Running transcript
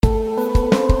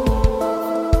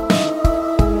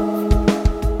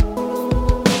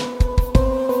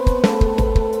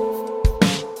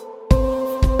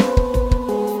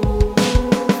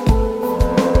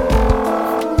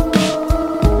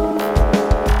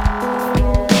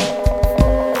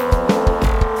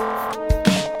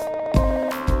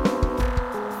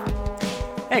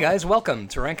guys, welcome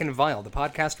to Rank and Vile, the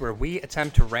podcast where we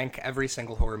attempt to rank every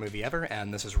single horror movie ever,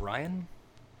 and this is Ryan.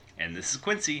 And this is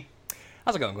Quincy.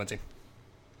 How's it going, Quincy?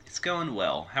 It's going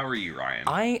well. How are you, Ryan?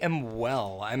 I am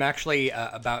well. I'm actually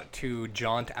about to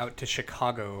jaunt out to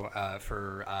Chicago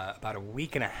for about a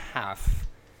week and a half.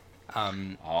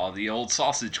 The old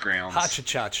sausage grounds.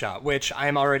 Ha-cha-cha-cha, which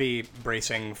I'm already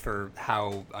bracing for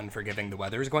how unforgiving the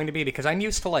weather is going to be, because I'm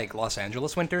used to, Los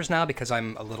Angeles winters now, because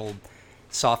I'm a little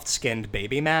soft-skinned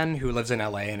baby man who lives in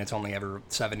LA, and it's only ever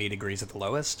 70 degrees at the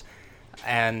lowest.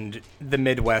 And the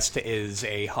Midwest is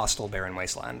a hostile, barren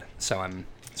wasteland, so I'm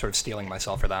sort of steeling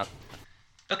myself for that.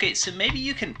 Okay, so maybe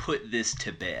you can put this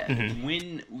to bed. Mm-hmm.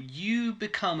 When you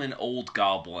become an old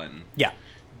goblin, yeah,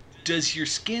 does your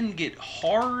skin get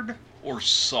hard or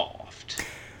soft?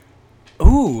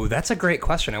 Ooh, that's a great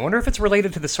question. I wonder if it's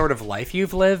related to the sort of life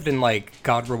you've lived and,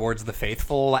 God rewards the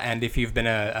faithful, and if you've been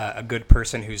a good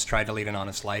person who's tried to lead an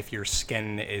honest life, your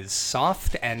skin is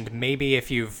soft, and maybe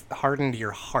if you've hardened your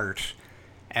heart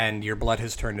and your blood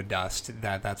has turned to dust,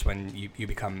 that's when you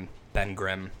become Ben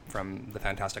Grimm from the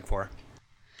Fantastic Four.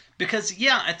 Because,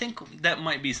 I think that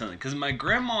might be something. Because my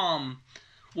grandmom,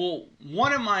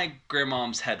 one of my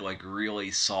grandmoms had, really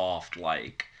soft,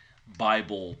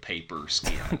 Bible paper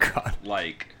skin. Oh, God.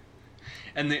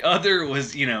 And the other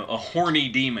was, a horny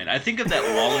demon. I think of that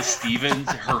Wallace Stevens,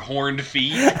 her horned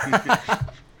feet.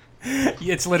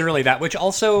 It's literally that, which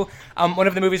also, one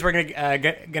of the movies we're gonna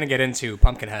get into,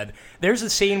 Pumpkinhead, there's a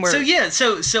scene where...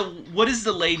 So what is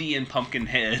the lady in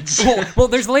Pumpkinhead's? Well,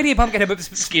 there's the lady in Pumpkinhead, but...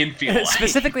 skin feel like?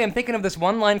 Specifically, I'm thinking of this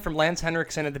one line from Lance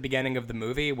Henriksen at the beginning of the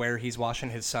movie where he's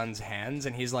washing his son's hands,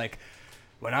 and he's like,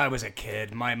 when I was a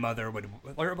kid, my mother would...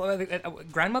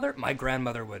 My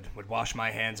grandmother would wash my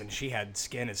hands, and she had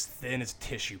skin as thin as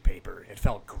tissue paper. It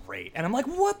felt great. And I'm like,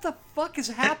 what the fuck is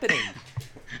happening?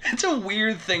 It's a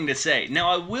weird thing to say. Now,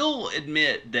 I will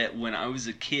admit that when I was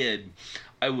a kid,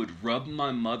 I would rub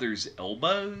my mother's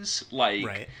elbows.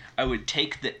 Right. I would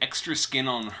take the extra skin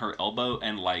on her elbow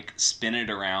and, spin it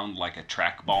around like a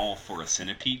trackball for a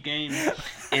centipede game.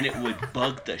 And it would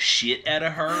bug the shit out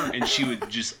of her. And she would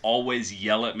just always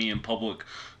yell at me in public,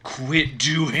 quit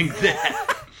doing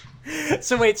that.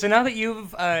 So wait, so now that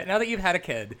you've had a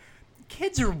kid...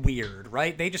 Kids are weird,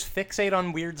 right? They just fixate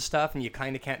on weird stuff, and you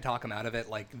kind of can't talk them out of it,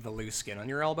 like the loose skin on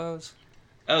your elbows.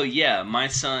 Oh, yeah. My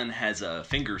son has a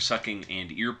finger-sucking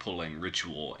and ear-pulling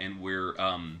ritual, and we're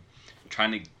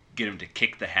trying to get him to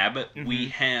kick the habit.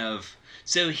 Mm-hmm.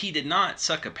 So he did not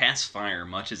suck a pacifier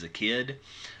much as a kid.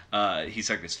 He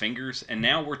sucked his fingers, and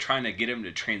now we're trying to get him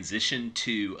to transition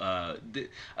to...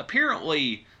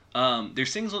 apparently...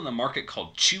 there's things on the market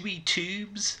called Chewy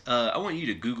Tubes. I want you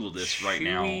to Google this right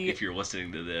now if you're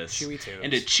listening to this. Chewy Tubes.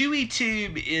 And a Chewy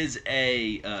Tube is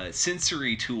a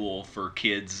sensory tool for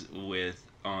kids with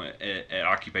at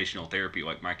occupational therapy,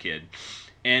 like my kid.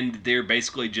 And they're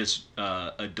basically just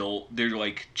they're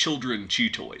like children chew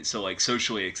toys, so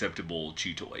socially acceptable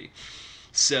chew toy.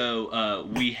 So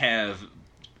we have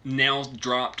now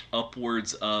dropped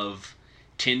upwards of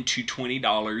 $10 to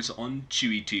 $20 on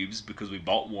Chewy Tubes because we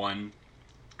bought one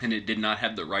and it did not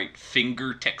have the right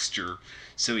finger texture,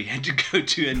 so we had to go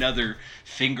to another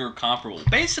finger comparable.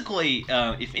 Basically,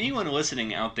 if anyone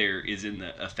listening out there is in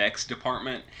the effects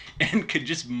department and could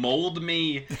just mold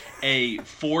me a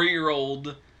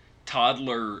 4-year-old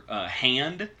toddler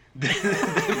hand,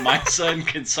 that my son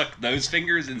can suck those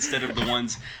fingers instead of the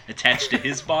ones attached to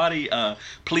his body,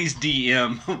 please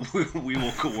DM. We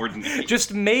will coordinate.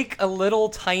 Just make a little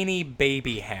tiny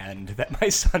baby hand that my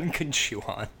son can chew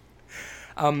on.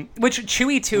 Which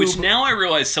Chewy Tube... Which now I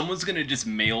realize someone's going to just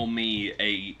mail me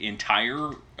a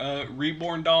entire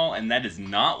Reborn doll, and that is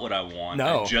not what I want.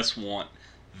 No. I just want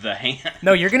the hand.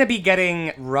 No, you're going to be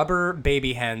getting rubber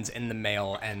baby hands in the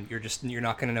mail, and you're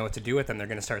not going to know what to do with them. They're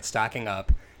going to start stacking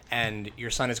up. And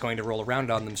your son is going to roll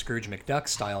around on them Scrooge McDuck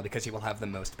style because he will have the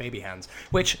most baby hands.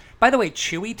 Which, by the way,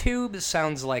 Chewy Tube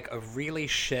sounds like a really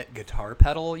shit guitar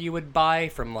pedal you would buy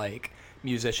from,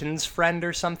 Musician's Friend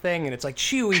or something. And it's like,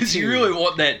 Chewy Tube. Because you really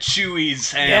want that chewy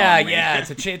sound. Yeah,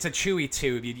 it's a Chewy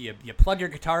Tube. You plug your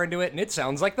guitar into it, and it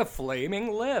sounds like the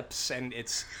Flaming Lips. And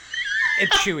it's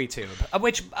Chewy Tube.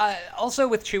 Which, also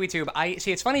with Chewy Tube,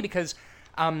 it's funny because...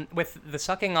 with the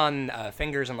sucking on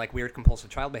fingers and weird compulsive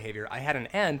child behavior, I had an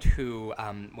aunt who,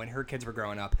 when her kids were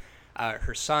growing up,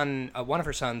 one of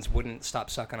her sons wouldn't stop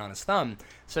sucking on his thumb,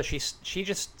 so she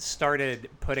just started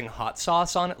putting hot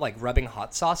sauce on it, rubbing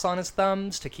hot sauce on his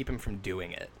thumbs to keep him from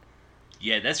doing it.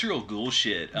 Yeah, that's real ghoul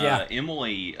shit. Yeah.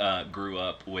 Emily grew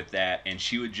up with that, and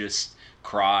she would just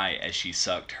cry as she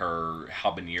sucked her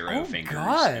habanero fingers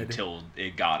God. until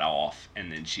it got off,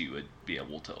 and then she would be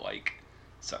able to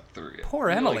suck through it. Poor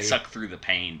You, Emily. like, suck through the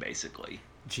pain, basically.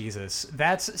 Jesus.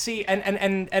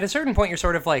 And at a certain point, you're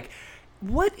sort of like,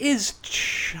 what is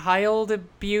child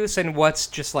abuse and what's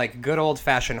just like good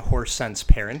old-fashioned horse sense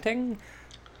parenting?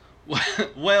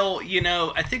 Well,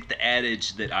 I think the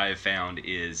adage that I have found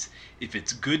is, if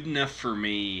it's good enough for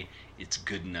me, it's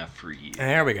good enough for you.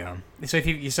 There we go. So if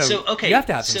you Okay, you have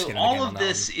to have some so skin in the game all on of that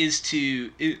this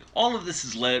one. all of this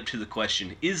is led up to the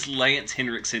question: is Lance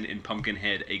Henriksen in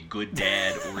Pumpkinhead a good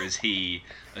dad, or is he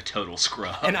a total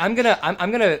scrub? And I'm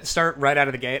gonna start right out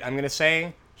of the gate. I'm gonna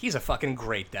say he's a fucking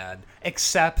great dad.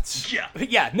 Except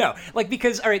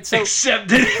because all right, so except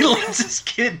that he lets his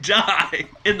kid die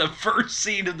in the first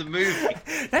scene of the movie.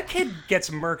 that kid gets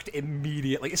murked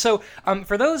immediately. So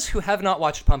for those who have not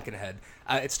watched Pumpkinhead,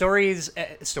 it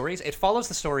follows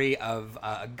the story of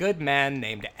a good man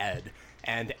named Ed.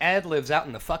 And Ed lives out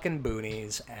in the fucking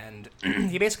boonies, and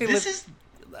he basically lives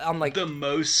on like the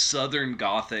most Southern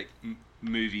Gothic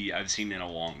movie I've seen in a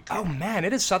long time. Oh man,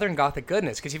 it is Southern Gothic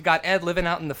goodness, because you've got Ed living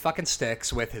out in the fucking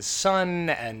sticks with his son,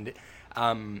 and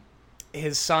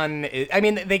his son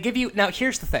they give you... Now,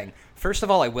 here's the thing. First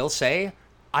of all, I will say,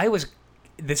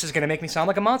 this is going to make me sound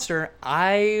like a monster,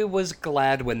 I was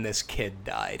glad when this kid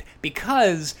died,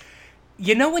 because...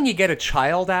 when you get a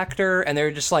child actor and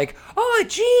they're just like, oh,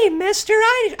 gee, mister,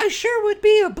 I sure would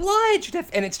be obliged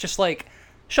if... And it's just like,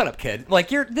 shut up, kid. Like,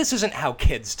 this isn't how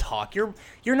kids talk. You're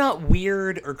not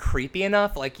weird or creepy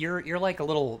enough. Like, you're like a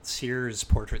little Sears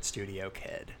Portrait Studio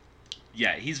kid.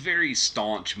 Yeah, he's very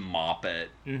staunch Moppet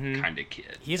kind of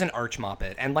kid. He's an arch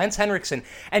Moppet. And Lance Henriksen...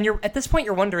 And at this point,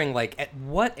 you're wondering, like, at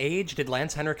what age did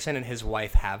Lance Henriksen and his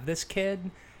wife have this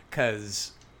kid?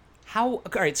 Because... All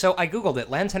right, so I Googled it.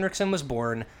 Lance Henriksen was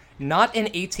born not in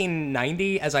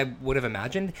 1890, as I would have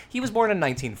imagined. He was born in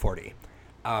 1940.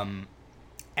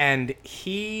 And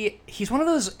he's one of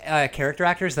those character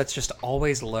actors that's just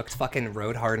always looked fucking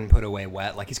rode hard and put away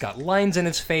wet. Like, he's got lines in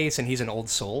his face, and he's an old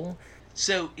soul.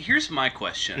 So, here's my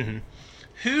question.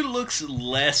 Who looks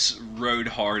less rode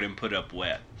hard and put up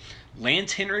wet?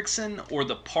 Lance Henriksen, or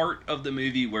the part of the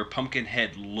movie where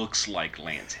Pumpkinhead looks like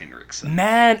Lance Henriksen?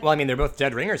 Man, well, they're both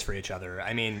dead ringers for each other.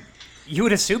 You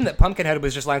would assume that Pumpkinhead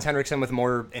was just Lance Henriksen with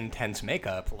more intense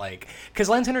makeup, like, because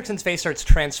Lance Henriksen's face starts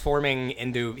transforming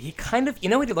into, he kind of,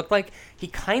 what he looked like? He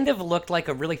kind of looked like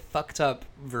a really fucked up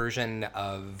version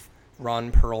of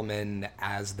Ron Perlman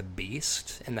as the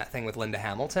Beast in that thing with Linda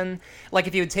Hamilton. Like,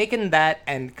 if you had taken that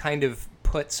and kind of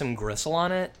put some gristle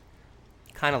on it,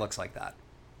 kind of looks like that.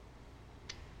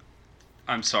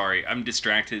 I'm sorry, I'm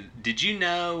distracted. Did you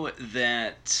know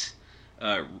that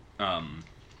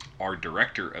our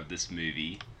director of this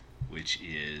movie, which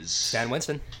is... Stan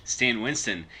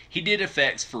Winston, he did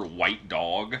effects for White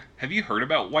Dog. Have you heard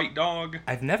about White Dog?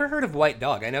 I've never heard of White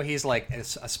Dog. I know he's like a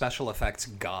special effects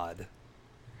god.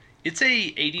 It's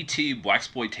a 82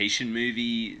 blaxploitation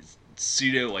movie,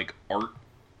 pseudo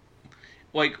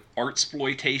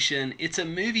artsploitation. It's a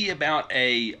movie about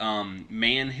a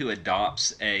man who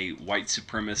adopts a white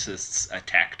supremacist's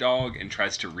attack dog and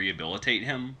tries to rehabilitate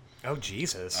him. Oh,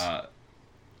 Jesus.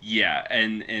 Yeah,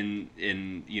 and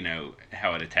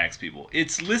how it attacks people.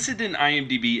 It's listed in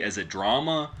IMDb as a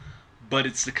drama, but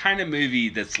it's the kind of movie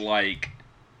that's like...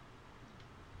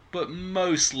 But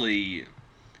mostly...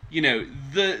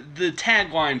 the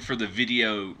tagline for the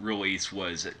video release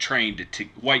was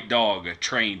White Dog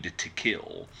trained to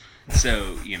kill.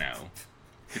 So,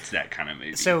 it's that kind of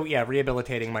movie. So, yeah,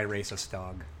 rehabilitating my racist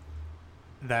dog.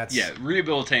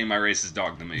 Rehabilitating my racist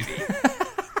dog, the movie.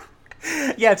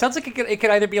 Yeah, it sounds like it could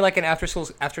either be like an after school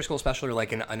special or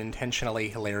like an unintentionally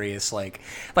hilarious, like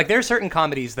there are certain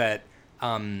comedies that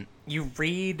you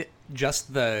read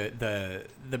just the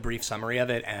brief summary of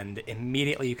it, and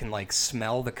immediately you can like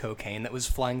smell the cocaine that was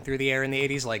flying through the air in the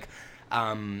 80s, like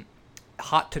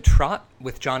Hot to Trot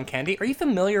with John Candy. Are you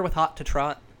familiar with Hot to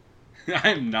Trot?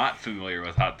 I'm not familiar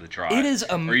with Hot to Trot. It is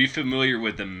Are you familiar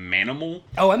with the Manimal?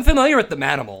 Oh, I'm familiar with the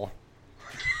Manimal.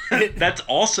 That's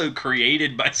also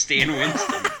created by Stan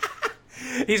Winston.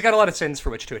 He's got a lot of sins for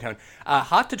which to atone.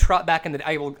 Hot to Trot back in the...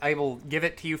 I will give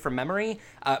it to you from memory.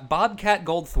 Bobcat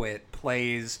Goldthwait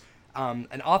plays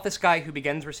an office guy who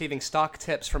begins receiving stock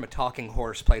tips from a talking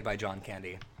horse played by John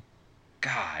Candy.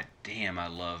 God damn, I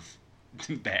love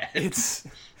bad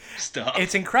stuff.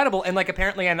 It's incredible, and like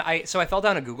apparently, I fell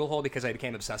down a Google hole because I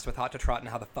became obsessed with Hot to Trot and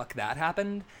how the fuck that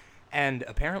happened. And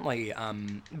apparently,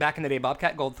 back in the day,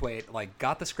 Bobcat Goldthwait like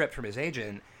got the script from his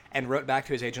agent and wrote back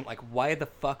to his agent like, "Why the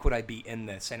fuck would I be in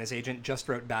this?" And his agent just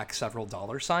wrote back several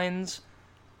dollar signs,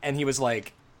 and he was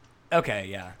like, "Okay,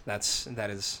 yeah, that's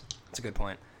a good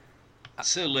point."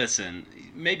 So listen,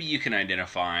 maybe you can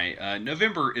identify.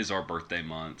 November is our birthday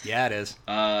month. Yeah, it is.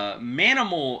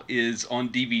 Manimal is on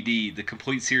DVD, the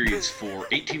complete series, for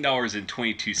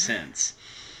 $18.22.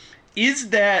 Is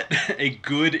that a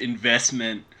good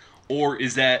investment, or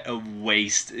is that a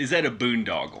waste? Is that a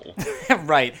boondoggle?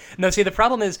 Right. No, see, the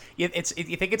problem is you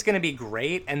think it's going to be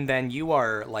great, and then you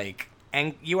are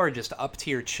you are just up to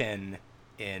your chin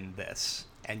in this,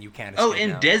 and you can't escape. Oh,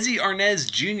 and now. Desi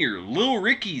Arnaz Jr., Lil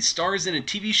Ricky, stars in a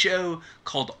TV show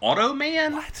called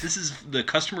Automan. What? This is the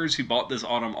customers who bought this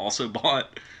autumn also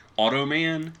bought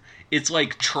Automan. It's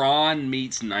like Tron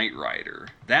meets Knight Rider.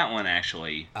 That one,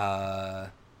 actually.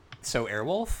 So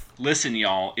Airwolf? Listen,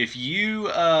 y'all, if you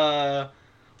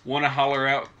want to holler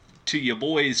out to your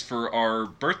boys for our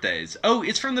birthdays. Oh,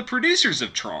 it's from the producers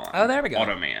of Tron. Oh, there we go.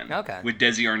 Automan. Okay. With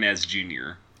Desi Arnaz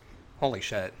Jr. Holy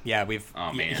shit! Yeah,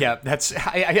 Oh man. Yeah, that's.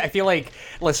 I feel like.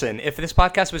 Listen, if this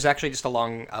podcast was actually just a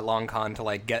long con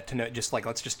to get to know,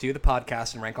 let's just do the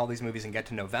podcast and rank all these movies and get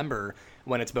to November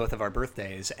when it's both of our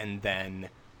birthdays, and then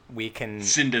we can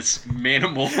send us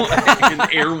Manimal and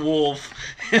Airwolf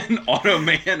and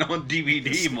Automan on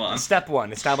DVD month. Step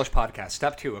 1, establish podcast.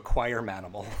 Step 2, acquire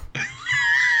Manimal.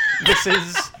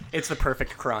 It's the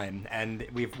perfect crime, and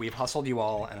we've hustled you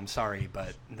all, and I'm sorry,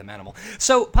 but the Manimal.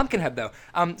 So, Pumpkinhead, though.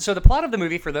 So the plot of the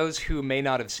movie, for those who may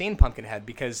not have seen Pumpkinhead,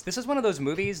 because this is one of those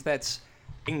movies that's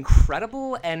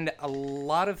incredible, and a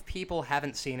lot of people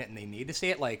haven't seen it, and they need to see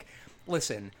it.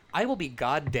 Listen, I will be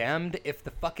goddamned if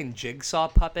the fucking Jigsaw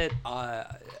puppet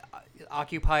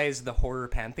occupies the horror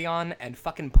pantheon, and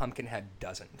fucking Pumpkinhead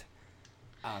doesn't.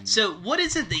 So, what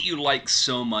is it that you like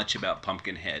so much about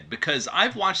Pumpkinhead? Because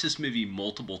I've watched this movie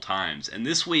multiple times, and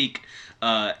this week,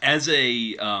 as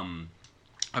a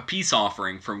peace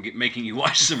offering from making you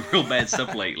watch some real bad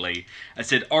stuff lately, I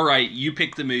said, all right, you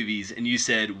pick the movies, and you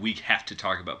said, we have to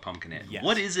talk about Pumpkinhead. Yes.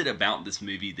 What is it about this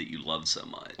movie that you love so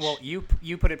much? Well, you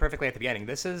put it perfectly at the beginning.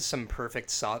 This is some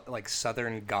perfect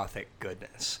Southern Gothic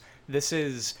goodness. This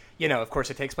is, of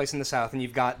course, it takes place in the South, and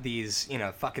you've got these,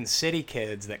 fucking city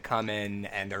kids that come in,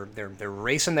 and they're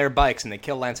racing their bikes, and they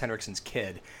kill Lance Henriksen's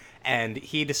kid, and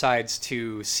he decides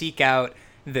to seek out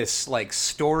this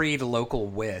storied local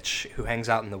witch who hangs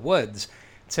out in the woods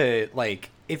to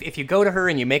if you go to her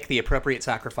and you make the appropriate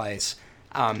sacrifice,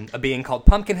 a being called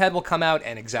Pumpkinhead will come out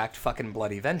and exact fucking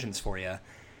bloody vengeance for you.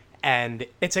 And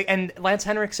and Lance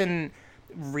Henriksen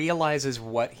realizes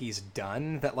what he's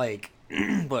done, that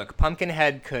look,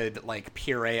 Pumpkinhead could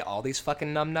puree all these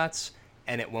fucking numbnuts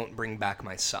and it won't bring back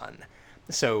my son.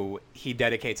 So he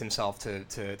dedicates himself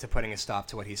to putting a stop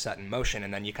to what he set in motion,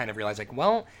 and then you kind of realize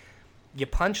well, you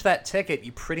punch that ticket,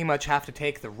 you pretty much have to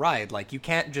take the ride. You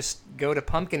can't just go to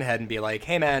Pumpkinhead and be like,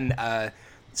 hey man,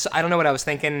 so I don't know what I was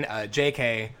thinking,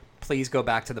 JK, please go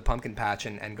back to the pumpkin patch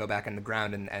and go back in the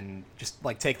ground and just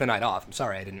take the night off. I'm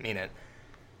sorry, I didn't mean it.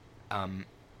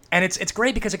 And it's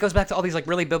great because it goes back to all these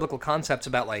really biblical concepts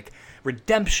about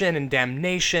redemption and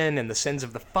damnation and the sins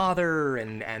of the father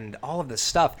and all of this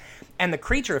stuff. And the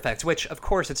creature effects, which of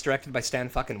course it's directed by Stan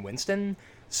fucking Winston,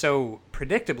 so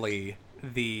predictably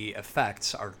the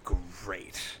effects are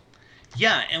great.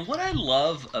 Yeah, and what I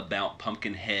love about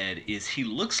Pumpkinhead is he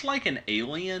looks like an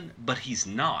alien, but he's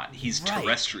not. He's right.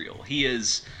 Terrestrial. He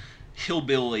is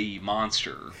hillbilly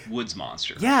monster, woods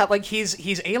monster. Yeah,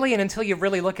 he's alien until you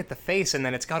really look at the face, and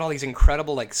then it's got all these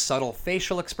incredible subtle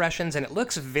facial expressions, and it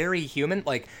looks very human.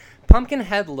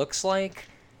 Pumpkinhead looks like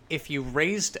if you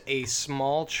raised a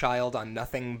small child on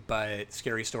nothing but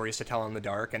scary stories to tell in the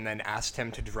dark and then asked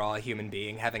him to draw a human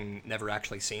being having never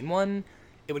actually seen one,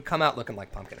 it would come out looking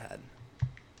like Pumpkinhead.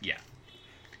 Yeah.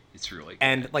 It's really good.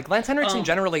 And Lance Henriksen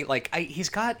generally, he's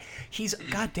god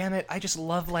damn it, I just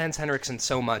love Lance Henriksen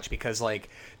so much because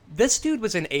this dude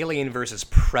was in Alien vs.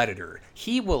 Predator.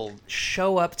 He will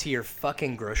show up to your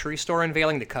fucking grocery store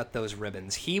unveiling to cut those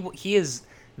ribbons. He is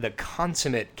the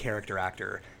consummate character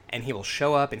actor, and he will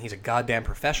show up, and he's a goddamn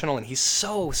professional, and he's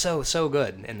so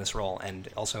good in this role, and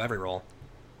also every role.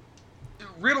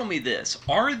 Riddle me this.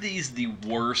 Are these the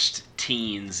worst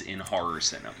teens in horror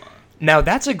cinema? Now,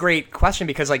 that's a great question,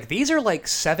 because these are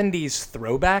 70s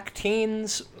throwback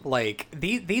teens.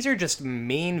 These are just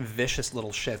mean, vicious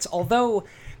little shits. Although,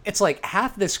 it's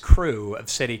half this crew of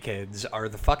city kids are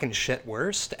the fucking shit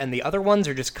worst, and the other ones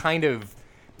are just kind of,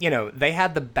 they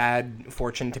had the bad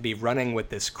fortune to be running with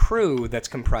this crew that's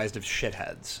comprised of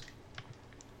shitheads.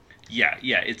 Yeah,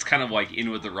 it's kind of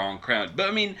in with the wrong crowd. But,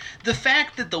 I mean, the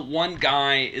fact that the one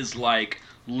guy is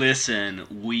listen,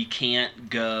 we can't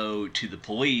go to the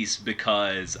police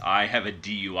because I have a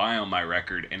DUI on my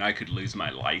record and I could lose my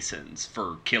license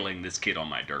for killing this kid on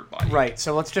my dirt bike. Right,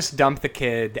 so let's just dump the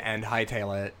kid and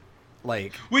hightail it.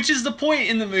 Like, Which is the point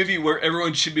in the movie where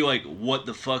everyone should be like, "What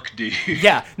the fuck, dude?"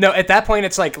 yeah, no, at that point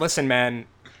it's like, listen, man,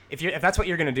 if that's what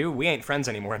you're gonna do, we ain't friends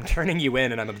anymore. I'm turning you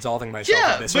in and I'm absolving myself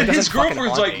Yeah, of this. but It his doesn't fucking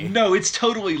girlfriend's haunt like, me. "No, it's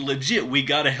totally legit. We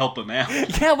gotta help him out."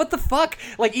 Yeah, what the fuck?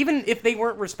 Like, even if they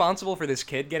weren't responsible for this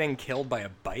kid getting killed by a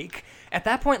bike, at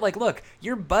that point, like, look,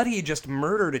 your buddy just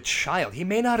murdered a child. He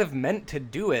may not have meant to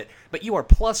do it, but you are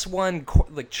plus one,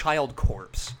 child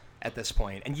corpse at this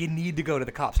point, and you need to go to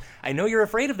the cops. I know you're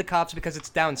afraid of the cops because it's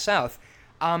down south.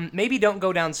 Maybe don't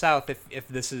go down south if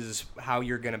this is how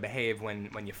you're gonna behave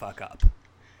when you fuck up.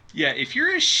 Yeah, if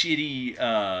you're a shitty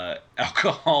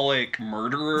alcoholic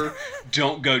murderer,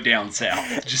 don't go down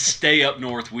south. Just stay up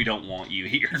north. We don't want you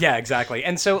here. Yeah, exactly.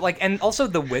 And so, like, and also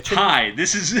the witch. Hi,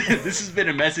 this has been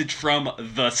a message from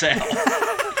the south.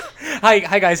 Hi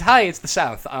guys. Hi, it's the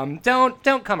South.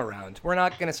 Don't come around. We're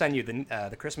not gonna send you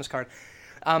the Christmas card.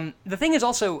 The thing is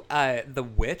also the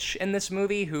witch in this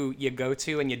movie who you go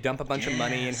to and you dump a bunch of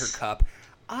money in her cup.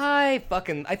 I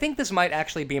think this might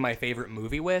actually be my favorite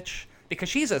movie witch because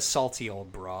she's a salty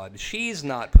old broad. She's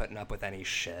not putting up with any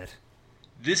shit.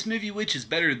 This movie witch is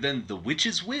better than The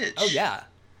Witch's Witch. Oh yeah.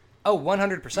 Oh,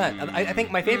 100%. I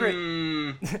think my favorite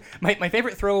my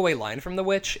favorite throwaway line from The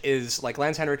Witch is like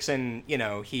Lance Henriksen, you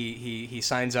know, he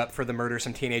signs up for the Murder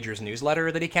Some Teenagers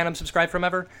newsletter that he can't unsubscribe from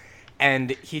ever,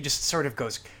 and he just sort of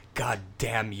goes, "God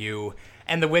damn you."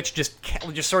 And the witch just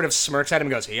sort of smirks at him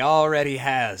and goes, "He already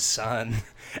has, son."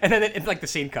 And then it's like the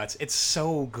scene cuts. It's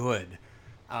so good.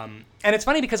 And it's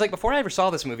funny because like before I ever saw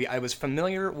this movie, I was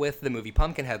familiar with the movie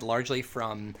Pumpkinhead largely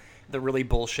from the really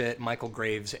bullshit Michael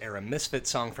Graves era Misfits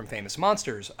song from Famous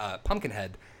Monsters,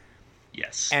 Pumpkinhead.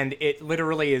 Yes. And it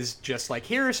literally is just like,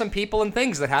 here are some people and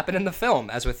things that happen in the film,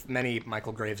 as with many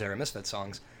Michael Graves era Misfits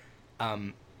songs.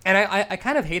 And I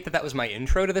kind of hate that was my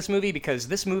intro to this movie because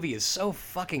this movie is so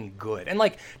fucking good. And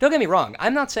like, don't get me wrong,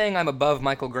 I'm not saying I'm above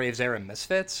Michael Graves era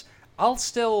Misfits. I'll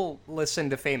still listen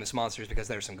to Famous Monsters because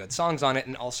there's some good songs on it,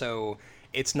 and also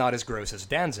it's not as gross as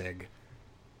Danzig.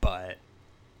 But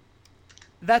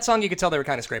that song, you could tell they were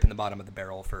kind of scraping the bottom of the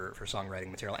barrel for songwriting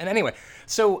material. And anyway,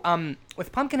 so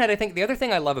with Pumpkinhead, I think the other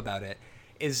thing I love about it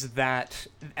is that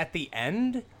at the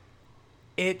end,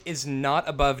 it is not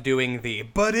above doing the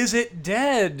 "but is it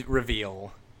dead"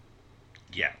 reveal.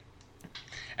 Yeah.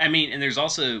 I mean, and there's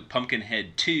also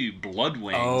Pumpkinhead 2, Blood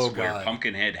Wings, where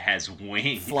Pumpkinhead has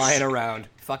wings. Flying around.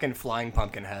 Fucking flying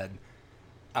Pumpkinhead.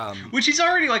 Which he's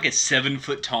already like a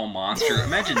 7-foot-tall monster.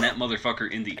 Imagine that motherfucker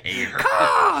in the air.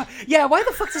 Yeah, why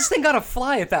the fuck does this thing gotta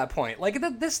fly at that point? Like,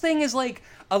 this thing is like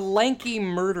a lanky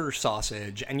murder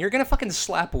sausage, and you're gonna fucking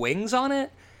slap wings on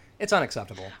it? It's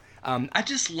unacceptable. I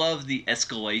just love the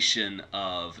escalation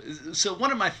of... So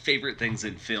one of my favorite things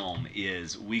in film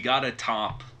is we gotta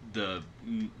top the...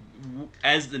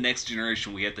 As the next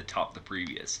generation, we have to top the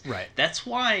previous. Right. That's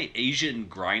why Asian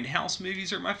grindhouse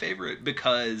movies are my favorite,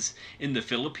 because in the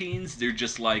Philippines, they're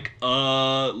just like,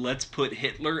 let's put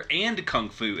Hitler and Kung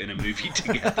Fu in a movie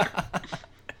together.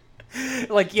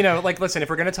 Like, you know, like, listen, if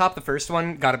we're gonna top the first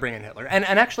one, gotta bring in Hitler. And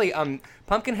actually,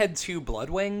 Pumpkinhead 2 Blood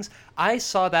Wings, I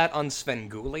saw that on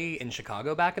Svengoolie in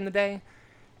Chicago back in the day,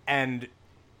 and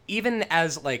even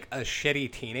as, like, a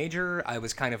shitty teenager, I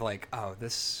was kind of like, oh,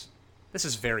 this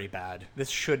is very bad. This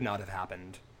should not have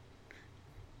happened.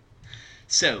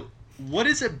 So, what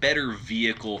is a better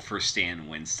vehicle for Stan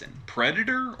Winston?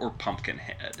 Predator or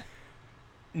Pumpkinhead?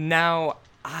 Now,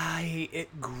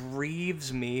 it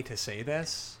grieves me to say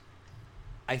this.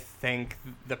 I think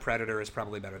the Predator is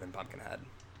probably better than Pumpkinhead.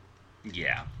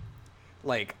 Yeah.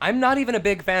 Like, I'm not even a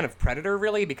big fan of Predator,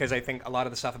 really, because I think a lot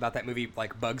of the stuff about that movie,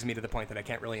 like, bugs me to the point that I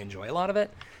can't really enjoy a lot of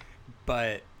it.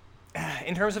 But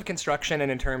in terms of construction and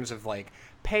in terms of, like,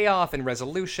 payoff and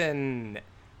resolution,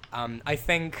 I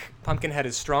think Pumpkinhead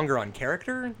is stronger on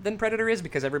character than Predator is,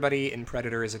 because everybody in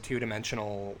Predator is a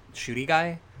two-dimensional shooty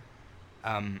guy.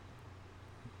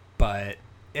 But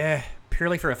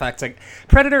purely for effects, like,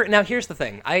 Predator, now here's the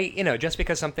thing, just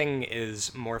because something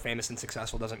is more famous and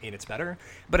successful doesn't mean it's better,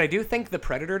 but I do think the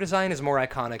Predator design is more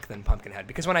iconic than Pumpkinhead,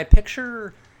 because when I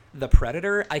picture the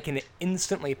Predator, I can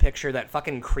instantly picture that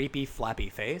fucking creepy, flappy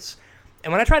face,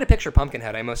 and when I try to picture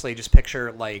Pumpkinhead, I mostly just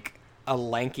picture, like, a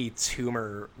lanky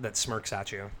tumor that smirks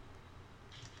at you.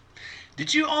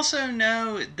 Did you also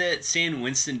know that Stan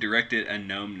Winston directed a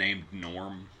gnome named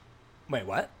Norm? Wait,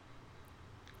 what?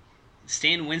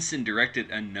 Stan Winston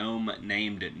directed a gnome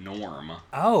named Norm.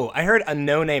 Oh, I heard a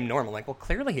no-name Norm. I'm like, well,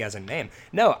 clearly he has a name.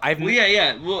 No, Well,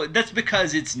 yeah. Well, that's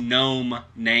because it's gnome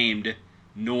named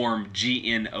Norm,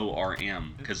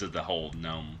 Gnorm, because of the whole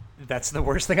gnome. That's the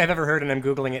worst thing I've ever heard, and I'm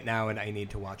Googling it now, and I need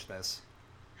to watch this.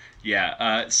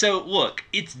 Yeah. So look,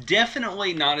 it's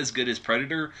definitely not as good as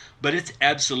Predator, but it's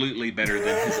absolutely better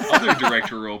than his other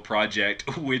directorial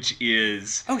project, which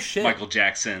is Oh shit! Michael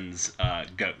Jackson's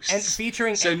Ghosts. And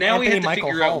featuring So now we Anthony have to Michael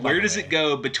figure Hall, out by where the does way. it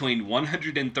go between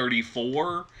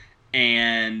 134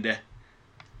 and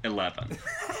 11.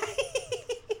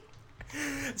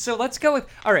 So let's go with.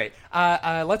 All right.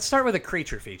 Let's start with a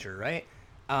creature feature, right?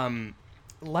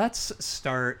 Let's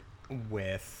start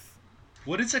with.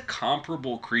 What is a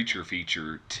comparable creature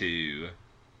feature to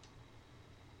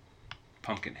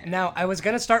Pumpkinhead? Now, I was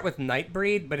gonna start with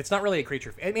Nightbreed, but it's not really a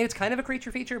creature. I mean, it's kind of a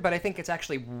creature feature, but I think it's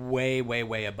actually way, way,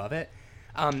 way above it.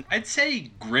 I'd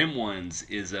say Gremlins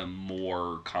is a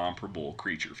more comparable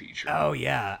creature feature. Oh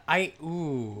yeah, I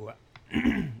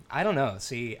don't know.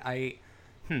 See,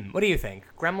 what do you think?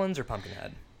 Gremlins or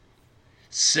Pumpkinhead?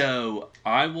 So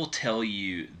I will tell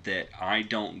you that I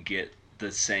don't get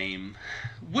the same.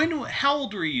 How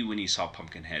old were you when you saw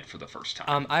Pumpkinhead for the first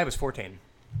time? I was 14.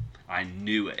 I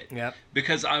knew it. Yep.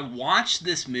 Because I watched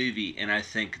this movie and I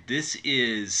think this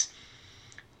is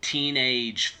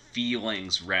teenage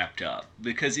feelings wrapped up.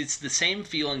 Because it's the same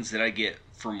feelings that I get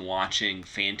from watching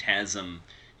Phantasm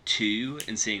 2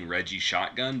 and seeing Reggie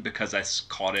Shotgun, because I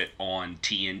caught it on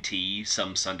TNT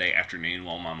some Sunday afternoon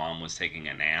while my mom was taking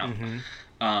a nap. Mm-hmm.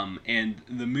 And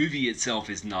the movie itself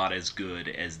is not as good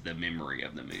as the memory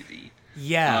of the movie.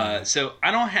 Yeah. So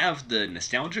I don't have the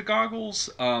nostalgia goggles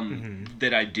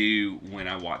that I do when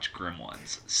I watch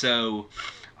Gremlins. So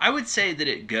I would say that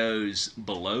it goes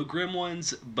below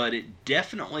Gremlins, but it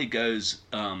definitely goes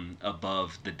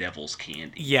above The Devil's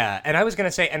Candy. Yeah, and I was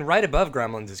gonna say, and right above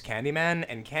Gremlins is Candyman,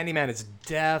 and Candyman is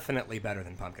definitely better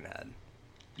than Pumpkinhead.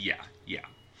 Yeah.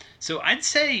 So I'd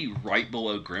say right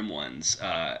below Gremlins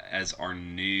as our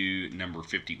new number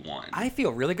 51. I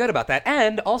feel really good about that,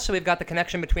 and also we've got the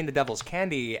connection between The Devil's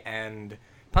Candy and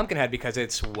Pumpkinhead, because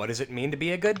it's what does it mean to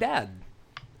be a good dad?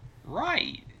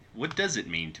 Right. What does it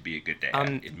mean to be a good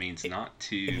dad? It means not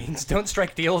to... It means don't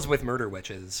strike deals with murder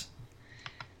witches.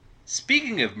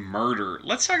 Speaking of murder,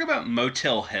 let's talk about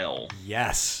Motel Hell.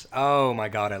 Yes. Oh my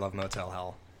god, I love Motel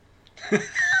Hell.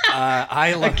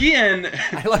 I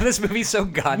love this movie so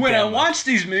goddamn when I much. watch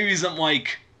these movies, I'm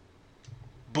like,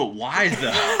 but why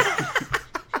though?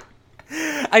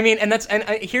 I mean,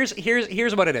 here's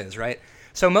what it is, right?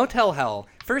 So Motel Hell.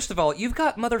 First of all, you've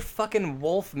got motherfucking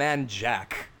Wolfman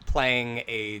Jack playing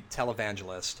a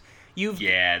televangelist.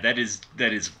 Yeah, that is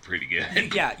pretty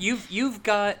good. Yeah, you've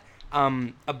got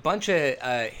a bunch of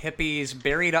hippies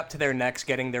buried up to their necks,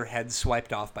 getting their heads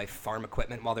swiped off by farm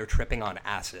equipment while they're tripping on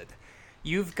acid.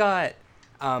 You've got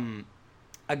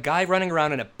a guy running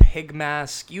around in a pig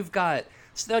mask. You've got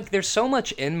there's so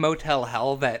much in Motel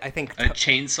Hell that I think a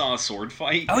chainsaw sword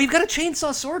fight. Oh, you've got a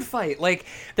chainsaw sword fight. Like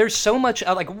there's so much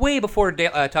like way before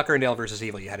Tucker and Dale versus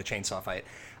Evil, you had a chainsaw fight.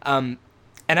 And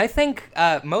I think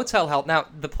Motel Hell. Now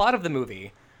the plot of the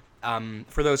movie,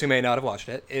 for those who may not have watched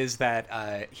it, is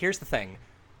that here's the thing: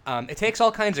 it takes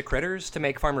all kinds of critters to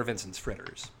make Farmer Vincent's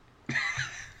fritters.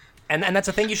 And that's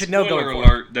a thing you should know Spoiler going alert,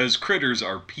 forward. those critters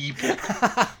are people.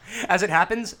 As it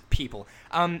happens, people.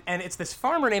 And it's this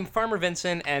farmer named Farmer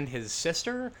Vincent and his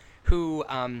sister who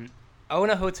own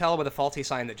a hotel with a faulty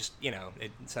sign that just,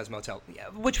 it says motel. Yeah,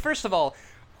 which, first of all,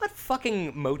 what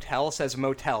fucking motel says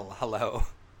motel? Hello.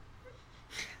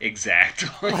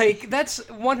 Exactly. Like, that's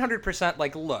 100%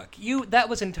 like, look, that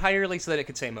was entirely so that it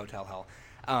could say Motel Hell.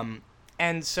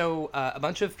 And so a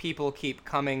bunch of people keep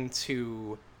coming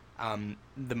to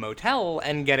the motel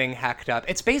and getting hacked up.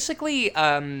 It's basically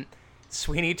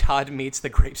Sweeney Todd meets the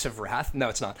Grapes of Wrath. No,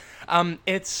 it's not.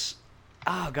 It's...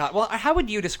 Oh, God. Well, how would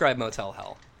you describe Motel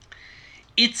Hell?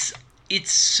 It's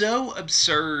so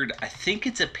absurd. I think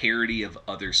it's a parody of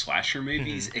other slasher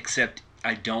movies, except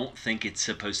I don't think it's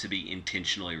supposed to be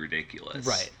intentionally ridiculous.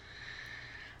 Right.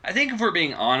 I think if we're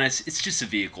being honest, it's just a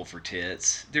vehicle for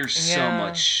tits. There's so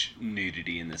much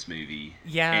nudity in this movie.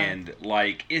 Yeah. And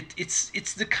like it's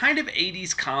the kind of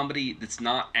 80s comedy that's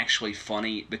not actually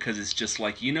funny, because it's just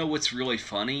like, what's really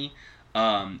funny?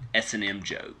 S&M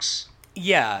jokes.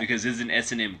 Yeah. Because isn't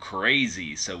S&M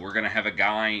crazy? So we're going to have a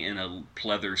guy in a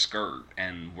pleather skirt,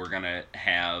 and we're going to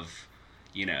have,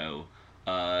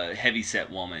 a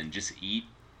heavyset woman just eat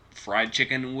fried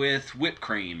chicken with whipped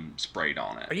cream sprayed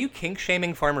on it. Are you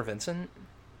kink-shaming Farmer Vincent?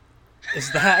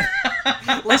 Is that...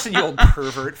 Listen, you old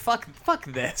pervert. Fuck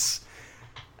this.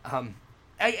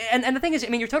 And the thing is, I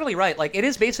mean, you're totally right. Like, it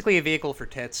is basically a vehicle for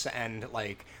tits, and,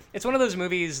 like, it's one of those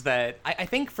movies that... I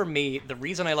think, for me, the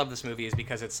reason I love this movie is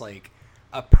because it's, like,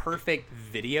 a perfect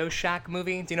Video Shack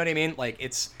movie. Do you know what I mean? Like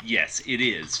it's Yes, it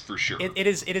is for sure. it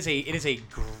is a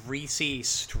greasy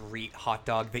street hot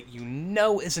dog that you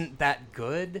know isn't that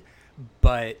good,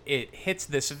 but it hits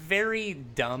this very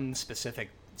dumb specific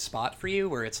spot for you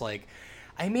where it's like,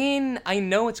 I mean, I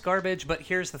know it's garbage, but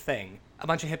here's the thing: a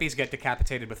bunch of hippies get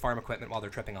decapitated with farm equipment while they're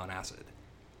tripping on acid.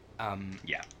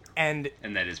 Yeah. And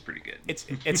that is pretty good.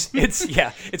 it's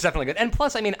yeah, it's definitely good. And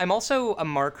plus, I mean, I'm also a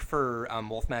mark for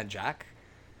Wolfman Jack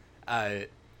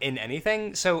in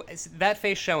anything. So that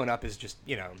face showing up is just,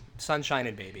 sunshine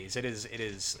and babies. It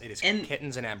is And-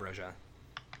 kittens and ambrosia.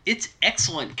 It's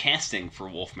excellent casting for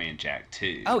Wolfman Jack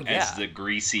too. Oh, yeah. As the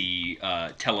greasy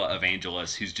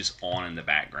televangelist who's just on in the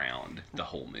background the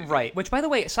whole movie. Right. Which, by the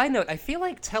way, side note, I feel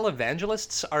like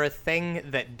televangelists are a thing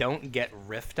that don't get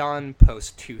riffed on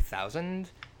post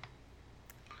 2000.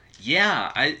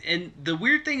 Yeah, and the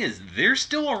weird thing is they're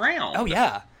still around. Oh,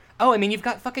 yeah. Oh, I mean, you've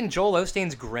got fucking Joel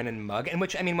Osteen's Grin and Mug, and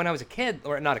which, I mean, when I was a kid,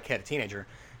 or not a kid, a teenager,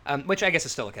 which I guess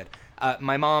is still a kid,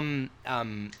 my mom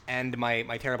and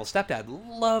my terrible stepdad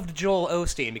loved Joel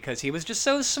Osteen because he was just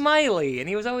so smiley, and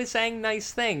he was always saying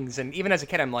nice things, and even as a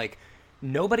kid, I'm like,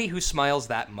 nobody who smiles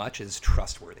that much is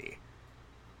trustworthy.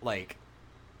 Like,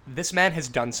 this man has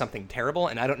done something terrible,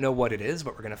 and I don't know what it is,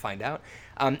 but we're going to find out.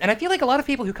 And I feel like a lot of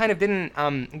people who kind of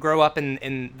didn't grow up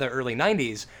in the early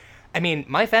 90s, I mean,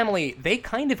 my family, they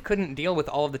kind of couldn't deal with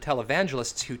all of the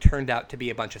televangelists who turned out to be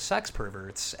a bunch of sex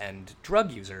perverts and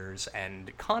drug users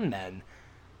and con men.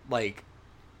 Like,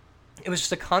 it was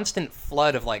just a constant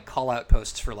flood of, like, call-out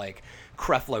posts for, like,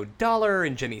 Creflo Dollar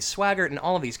and Jimmy Swaggart and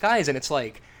all of these guys, and it's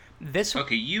like, this...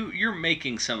 Okay, you're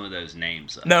making some of those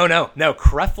names up. No,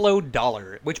 Creflo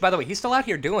Dollar, which, by the way, he's still out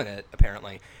here doing it,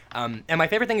 apparently. And my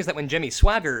favorite thing is that when Jimmy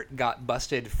Swaggart got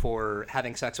busted for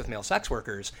having sex with male sex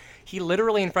workers, he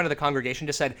literally in front of the congregation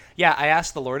just said, yeah, I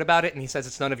asked the Lord about it, and he says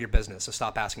it's none of your business, so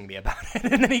stop asking me about it.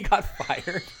 And then he got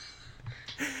fired.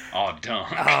 Oh, dumb.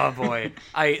 Oh, boy.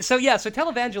 So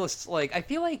televangelists, like, I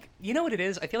feel like, you know what it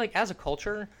is? I feel like as a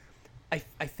culture, I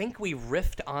think we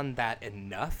riffed on that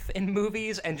enough in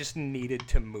movies and just needed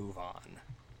to move on.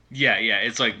 Yeah,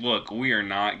 it's like, look, we are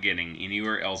not getting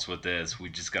anywhere else with this. We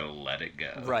just gotta let it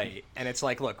go. Right, and it's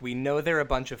like, look, we know they're a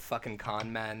bunch of fucking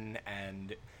con men,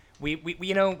 and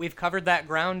we've covered that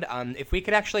ground. If we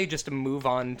could actually just move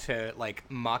on to, like,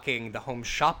 mocking the Home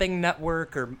Shopping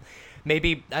Network, or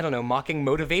maybe, I don't know, mocking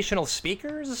motivational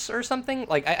speakers or something,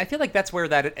 like, I feel like that's where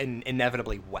that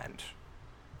inevitably went.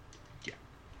 Yeah.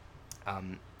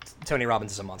 Tony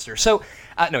Robbins is a monster. So,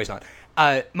 no, he's not.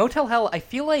 Motel Hell, I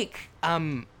feel like,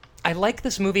 I like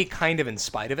this movie kind of in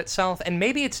spite of itself, and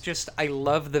maybe it's just I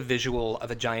love the visual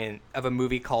of a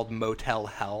movie called Motel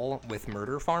Hell with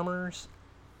murder farmers.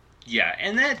 Yeah,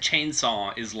 and that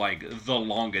chainsaw is like the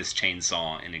longest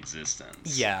chainsaw in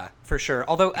existence. Yeah, for sure.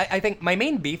 Although I think my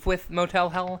main beef with Motel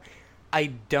Hell, I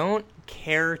don't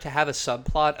care to have a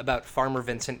subplot about Farmer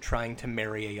Vincent trying to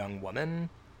marry a young woman.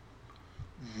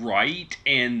 Right,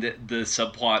 and the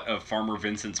subplot of Farmer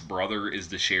Vincent's brother is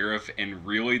the sheriff, and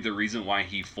really the reason why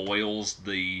he foils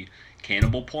the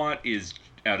cannibal plot is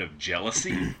out of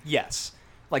jealousy. Yes.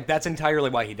 Like, that's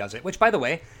entirely why he does it. Which, by the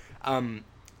way, having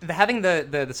the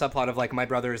subplot of, like, my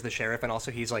brother is the sheriff, and also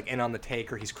he's, like, in on the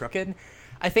take or he's crooked,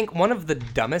 I think one of the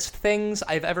dumbest things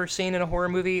I've ever seen in a horror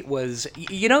movie was,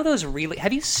 you know those really...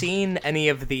 Have you seen any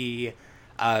of the...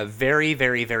 very,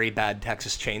 very, very bad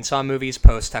Texas Chainsaw movies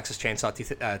post Texas Chainsaw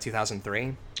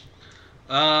 2003.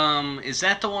 Is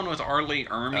that the one with Arlie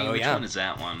Ermey? Oh, Which yeah. one is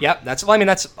that one? Yep, that's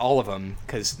all of them,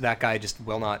 because that guy just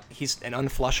will not. He's an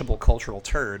unflushable cultural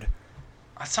turd.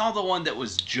 I saw the one that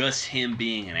was just him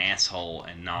being an asshole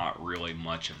and not really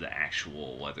much of the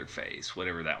actual Leatherface,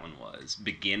 whatever that one was.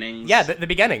 Beginnings. Yeah, the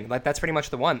beginning. Like, that's pretty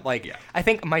much the one. Like, Yeah. I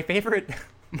think my favorite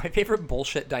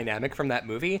bullshit dynamic from that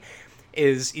movie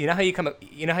is, you know how you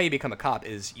become a cop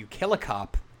is you kill a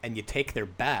cop and you take their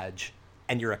badge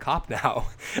and you're a cop now.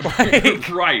 Like,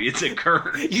 Right, it's a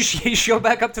curse. you show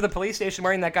back up to the police station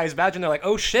wearing that guy's badge and they're like,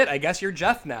 oh shit, I guess you're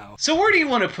Jeff now. So where do you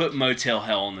want to put Motel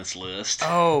Hell on this list?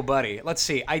 Oh, buddy, let's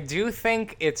see. I do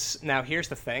think it's, now here's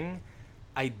the thing,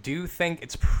 I do think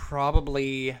it's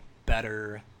probably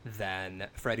better than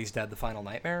Freddy's Dead: The Final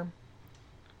Nightmare.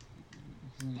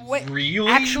 Wait,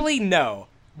 Really? actually, no.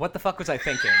 What the fuck was I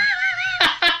thinking?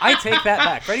 I take that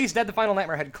back. Freddy's Dead: The Final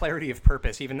Nightmare had clarity of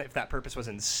purpose, even if that purpose was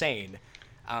insane.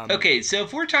 Okay, so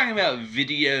if we're talking about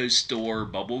video store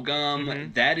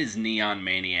bubblegum, that is Neon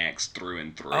Maniacs through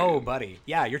and through. Oh, buddy.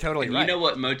 Yeah, you're totally And right. you know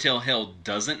what Motel Hell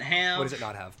doesn't have? What does it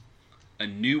not have? A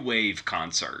New Wave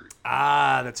concert.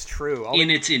 Ah, that's true. In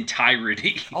its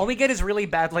entirety. All we get is really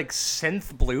bad, like,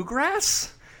 synth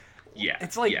bluegrass? Yeah.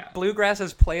 It's like yeah. bluegrass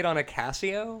is played on a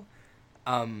Casio.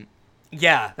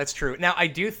 Yeah, that's true. Now, I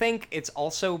do think it's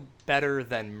also better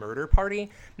than Murder Party.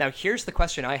 Now, here's the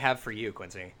question I have for you,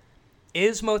 Quincy.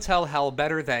 Is Motel Hell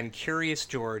better than Curious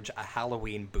George, a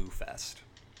Halloween Boo Fest?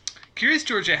 Curious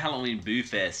George at Halloween Boo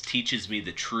Fest teaches me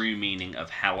the true meaning of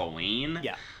Halloween.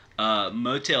 Yeah.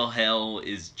 Motel Hell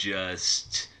is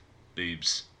just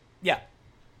boobs. Yeah.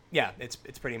 Yeah, it's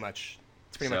pretty much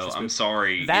much So just I'm boobs.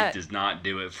 sorry, That- it does not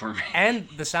do it for me. And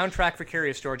the soundtrack for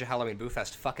Curious George, a Halloween Boo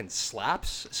Fest fucking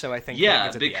slaps, so I think that Yeah,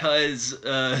 gives it the edge. because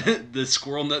the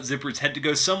Squirrel Nut Zippers had to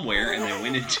go somewhere, and they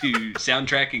went into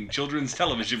soundtracking children's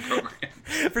television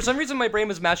programs. For some reason, my brain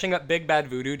was mashing up Big Bad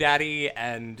Voodoo Daddy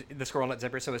and the Squirrel Nut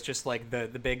Zipper, so it's just like the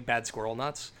big bad squirrel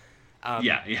nuts.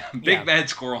 Yeah, Big Bad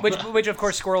Squirrel Which, Nut. which of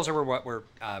course, squirrels are what we're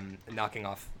knocking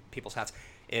off people's hats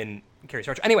in Curious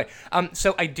George. Anyway,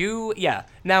 so I do, yeah.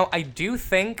 Now, I do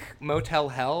think Motel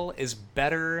Hell is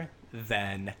better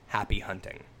than Happy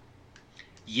Hunting.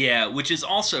 Yeah, which is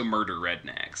also Murder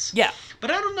Rednecks. Yeah.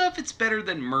 But I don't know if it's better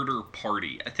than Murder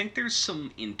Party. I think there's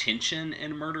some intention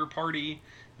in Murder Party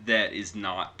that is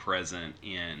not present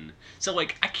in... So,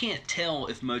 like, I can't tell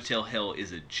if Motel Hell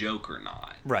is a joke or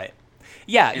not. Right.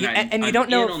 Yeah, And, you don't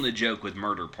know... I'm in on the joke with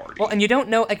Murder Party. Well, and you don't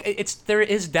know, like, there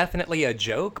is definitely a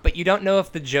joke, but you don't know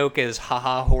if the joke is,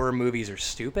 haha, horror movies are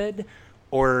stupid,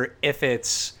 or if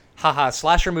it's, haha,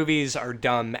 slasher movies are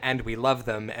dumb and we love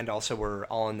them, and also we're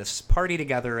all in this party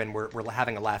together and we're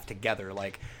having a laugh together.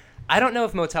 Like, I don't know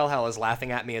if Motel Hell is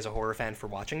laughing at me as a horror fan for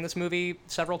watching this movie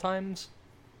several times.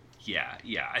 Yeah.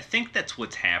 I think that's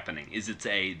what's happening, is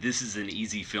this is an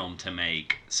easy film to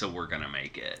make, so we're gonna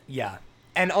make it. Yeah.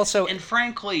 And also... And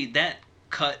frankly, that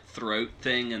cutthroat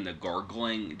thing and the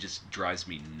gargling just drives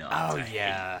me nuts. Oh, I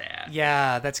yeah. hate that.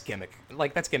 Yeah, that's gimmick.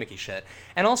 Like, that's gimmicky shit.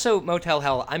 And also, Motel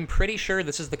Hell, I'm pretty sure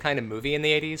this is the kind of movie in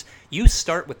the 80s. You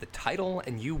start with the title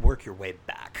and you work your way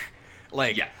back.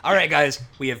 Like, Yeah. all right, guys,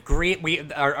 we have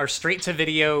our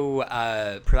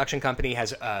straight-to-video production company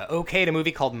has okayed a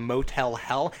movie called Motel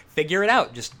Hell. Figure it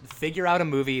out. Just figure out a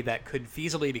movie that could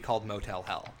feasibly be called Motel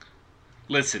Hell.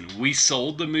 Listen, we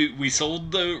sold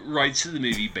the rights to the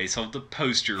movie based off the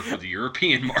poster for the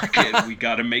European market. We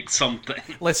got to make something.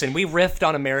 Listen, we riffed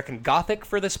on American Gothic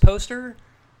for this poster.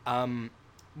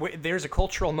 There's a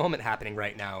cultural moment happening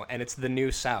right now, and it's the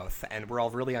New South, and we're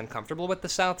all really uncomfortable with the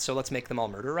South, so let's make them all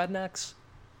murder rednecks.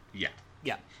 Yeah.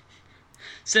 Yeah.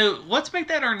 So let's make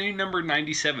that our new number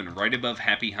 97, right above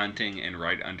Happy Hunting and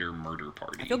right under Murder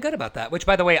Party. I feel good about that, which,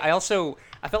 by the way, I felt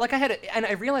like and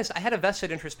I realized I had a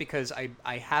vested interest because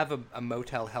I have a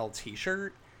Motel Hell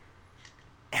t-shirt,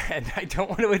 and I don't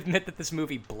want to admit that this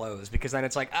movie blows, because then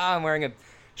it's like, I'm wearing a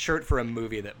shirt for a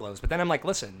movie that blows. But then I'm like,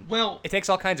 listen, Well, it takes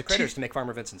all kinds of critters to make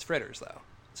Farmer Vincent's fritters, though.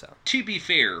 So to be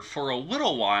fair, for a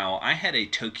little while, I had a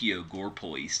Tokyo Gore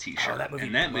Police t-shirt, that movie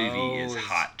and that movie is blows.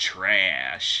 hot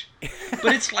trash.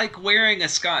 But it's like wearing a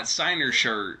Scott Steiner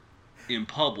shirt in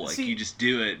public. See- You just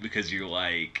do it because you're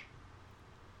like,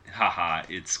 haha,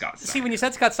 it's Scott Steiner. See, when you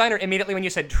said Scott Steiner, immediately when you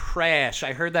said trash,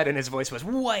 I heard that in his voice was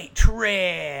white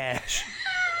trash.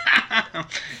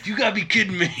 You gotta be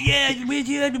kidding me. Yeah,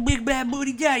 you had the big bad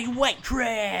booty guy, you white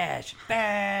trash.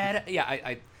 Bad.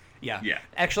 Yeah, Yeah.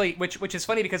 Actually, which is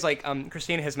funny because like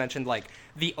Christina has mentioned, like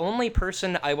the only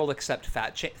person I will accept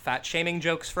fat shaming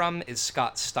jokes from is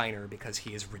Scott Steiner because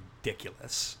he is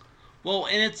ridiculous. Well,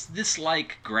 and it's this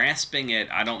like grasping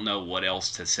at I don't know what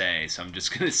else to say, so I'm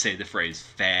just gonna say the phrase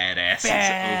 "fat asses"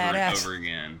 Fat over ass. and over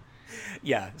again.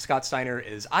 Yeah, Scott Steiner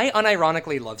is... I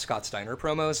unironically love Scott Steiner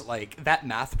promos. Like, that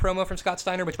math promo from Scott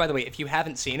Steiner, which, by the way, if you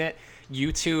haven't seen it,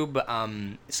 YouTube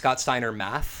Scott Steiner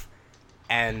math,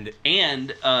 and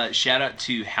shout out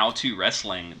to How to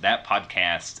Wrestling. That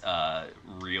podcast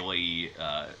really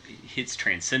hits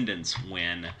transcendence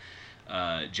when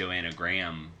Joanna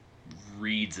Graham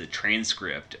reads a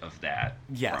transcript of that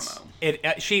yes,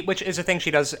 promo. which is a thing she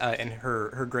does in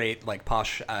her great like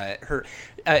posh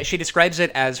she describes it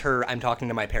as her "I'm talking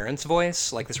to my parents"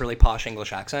 voice, like this really posh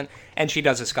English accent, and she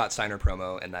does a Scott Steiner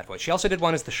promo in that voice. She also did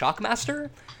one as the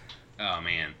Shockmaster. Oh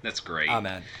man, that's great. Oh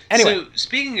man. Anyway, so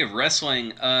speaking of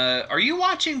wrestling, are you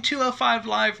watching 205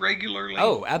 Live regularly?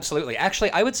 Oh, absolutely.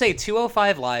 Actually, I would say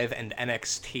 205 Live and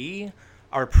NXT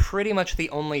are pretty much the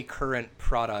only current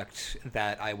product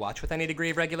that I watch with any degree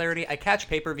of regularity. I catch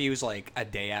pay-per-views like a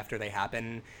day after they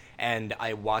happen, and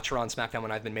I watch Raw and SmackDown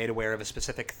when I've been made aware of a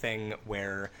specific thing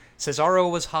where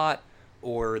Cesaro was hot,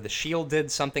 or The Shield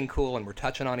did something cool and we're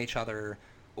touching on each other,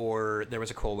 or there was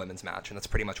a cool women's match, and that's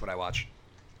pretty much what I watch.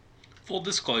 full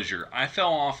disclosure, I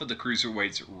fell off of the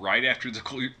cruiserweights right after the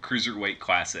Cruiserweight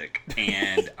Classic,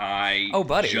 and I Oh,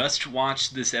 buddy. just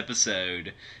watched this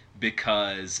episode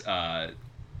because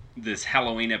this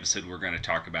Halloween episode we're going to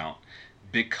talk about,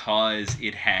 because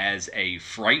it has a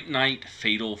Fright Night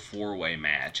Fatal 4-Way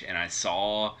match, and I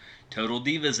saw Total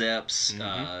Divas Eps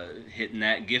hitting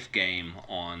that GIF game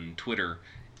on Twitter,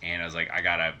 and I was like, I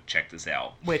gotta check this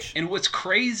out. And what's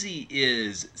crazy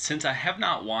is, since I have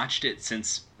not watched it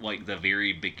since like the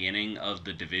very beginning of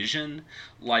the division,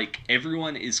 like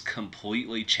everyone is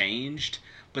completely changed,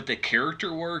 but the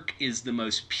character work is the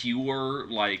most pure,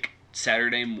 like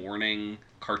Saturday morning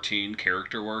cartoon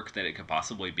character work that it could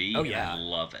possibly be. Oh, yeah. I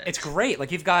love it. It's great.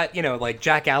 Like, you've got, like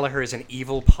Jack Gallagher is an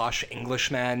evil, posh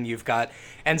Englishman. You've got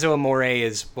Enzo Amore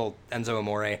is, Enzo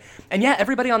Amore. And yeah,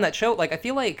 everybody on that show, like, I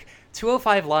feel like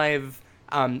 205 Live,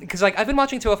 because, like, I've been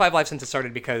watching 205 Live since it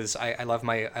started because I love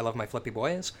my Flippy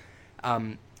Boys.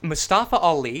 Mustafa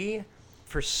Ali,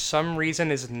 for some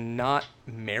reason, is not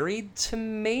married to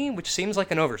me, which seems like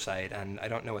an oversight, and I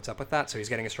don't know what's up with that, so he's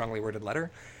getting a strongly worded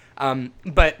letter.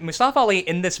 But Mustafa Ali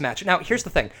in this match. Now, here's the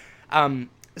thing.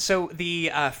 So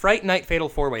the Fright Night Fatal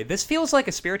 4-Way, this feels like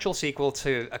a spiritual sequel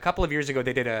to a couple of years ago.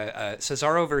 They did a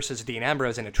Cesaro versus Dean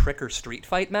Ambrose in a Trick or Street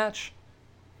fight match.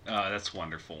 That's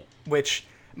wonderful. Which,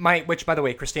 by the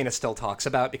way, Christina still talks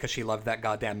about because she loved that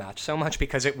goddamn match so much,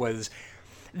 because it was...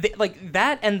 like,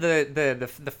 that and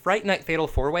the Fright Night Fatal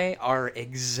 4-Way are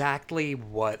exactly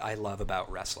what I love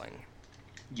about wrestling.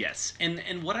 Yes,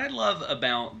 and what I love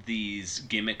about these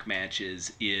gimmick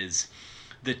matches is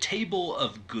the table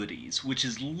of goodies, which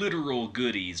is literal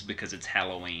goodies because it's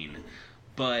Halloween.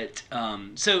 But,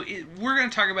 we're going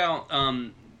to talk about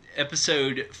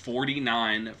episode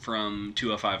 49 from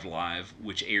 205 Live,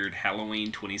 which aired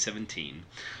Halloween 2017.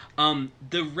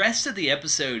 The rest of the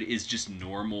episode is just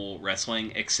normal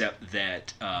wrestling, except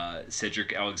that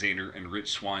Cedric Alexander and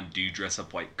Rich Swann do dress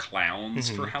up like clowns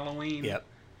for Halloween. Yep.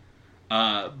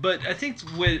 But I think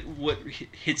what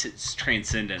hits its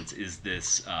transcendence is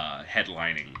this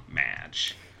headlining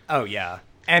match. Oh yeah,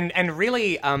 and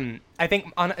really, I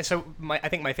think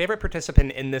my favorite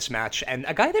participant in this match, and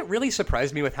a guy that really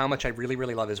surprised me with how much I really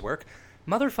really love his work,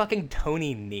 motherfucking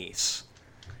Tony Nese.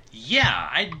 Yeah,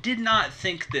 I did not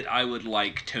think that I would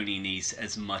like Tony Nese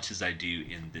as much as I do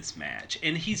in this match.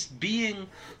 And he's being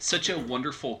such a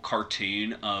wonderful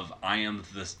cartoon of I am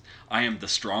the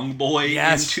strong boy in the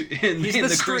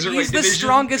cruiserweight division. He's the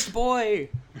strongest boy.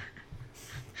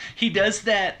 He does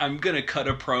that, I'm going to cut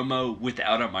a promo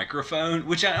without a microphone,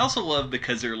 which I also love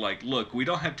because they're like, look, we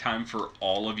don't have time for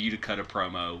all of you to cut a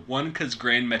promo. One, because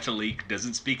Grand Metalik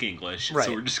doesn't speak English,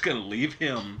 so we're just going to leave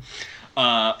him.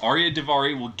 Arya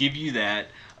Daivari will give you that.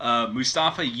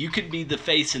 Mustafa, you can be the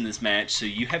face in this match, so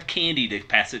you have candy to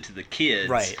pass it to the kids.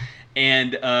 Right.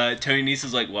 And Tony Nese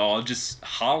is like, well, I'll just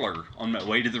holler on my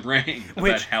way to the ring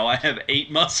about how I have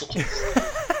 8 muscles.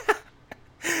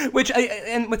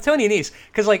 And with Tony Nese,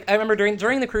 because like I remember during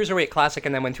the Cruiserweight Classic,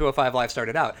 and then when 205 Live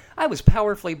started out, I was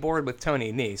powerfully bored with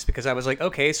Tony Nese because I was like,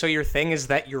 okay, so your thing is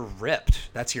that you're ripped.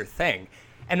 That's your thing.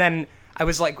 And then I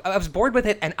was bored with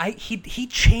it, and he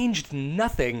changed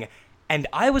nothing, and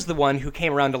I was the one who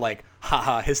came around to like,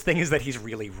 haha, his thing is that he's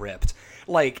really ripped.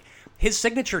 Like, his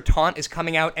signature taunt is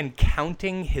coming out and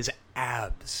counting his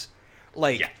abs.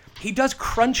 Like, he does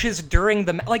crunches during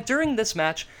this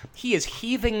match, he is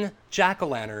heaving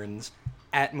jack-o'-lanterns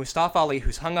at Mustafa Ali,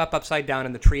 who's hung up upside down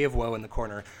in the Tree of Woe in the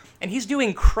corner, and he's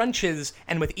doing crunches,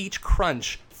 and with each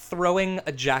crunch, throwing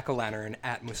a jack-o'-lantern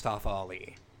at Mustafa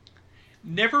Ali.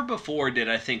 Never before did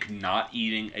I think not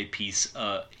eating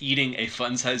a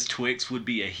fun-sized Twix would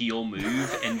be a heel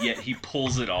move, and yet he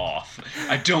pulls it off.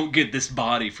 I don't get this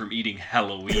body from eating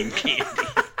Halloween candy.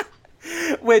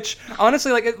 Which,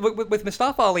 honestly, like, with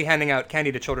Mustafa Ali handing out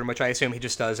candy to children, which I assume he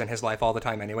just does in his life all the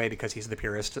time anyway, because he's the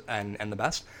purest and the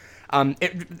best,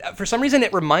 for some reason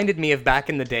it reminded me of back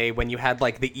in the day when you had,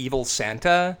 like, the evil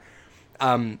Santa,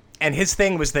 and his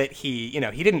thing was that he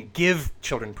didn't give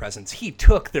children presents. He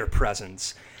took their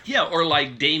presents. Yeah, or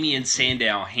like Damien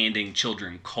Sandow handing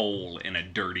children coal in a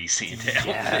dirty Santa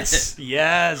outfit.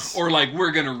 Yes. Or like,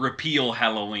 we're going to repeal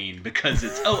Halloween because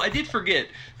it's... Oh, I did forget.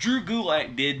 Drew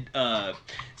Gulak did...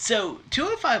 So,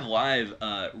 205 Live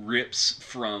rips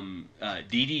from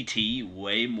DDT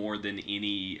way more than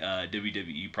any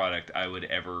WWE product I would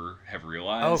ever have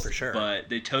realized. Oh, for sure. But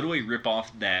they totally rip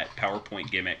off that PowerPoint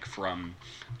gimmick from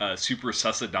Super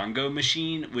Sasadango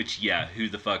Machine, which, yeah, who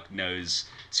the fuck knows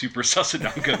Super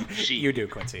Sasadango of shit. You do,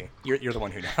 Quincy. You're the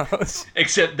one who knows.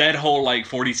 Except that whole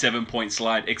 47-point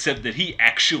slide. Except that he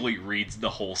actually reads the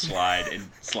whole slide and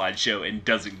slideshow and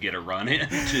doesn't get a run in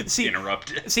to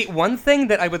interrupt it. See, one thing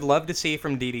that I would love to see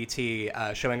from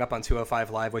DDT showing up on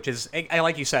 205 Live, which is,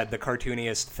 like you said, the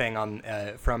cartooniest thing on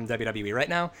from WWE right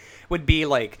now, would be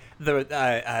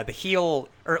the heel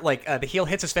the heel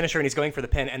hits his finisher and he's going for the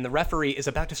pin, and the referee is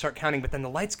about to start counting, but then the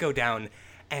lights go down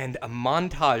and a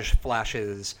montage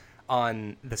flashes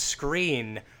on the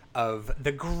screen of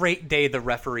the great day the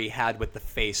referee had with the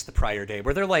face the prior day,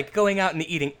 where they're going out and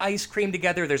eating ice cream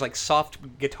together. There's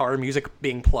soft guitar music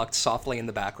being plucked softly in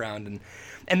the background,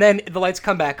 and then the lights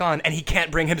come back on and he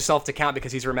can't bring himself to count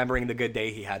because he's remembering the good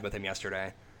day he had with him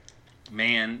yesterday.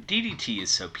 Man, DDT is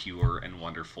so pure and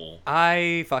wonderful.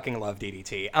 I fucking love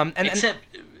DDT.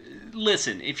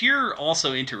 Listen, if you're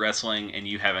also into wrestling and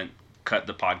you haven't cut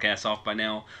the podcast off by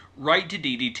now, write to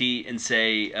DDT and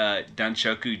say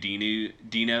Danshoku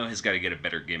Dino has got to get a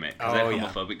better gimmick, because that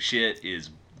homophobic shit is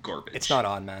garbage. It's not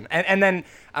on, man. And then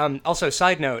also,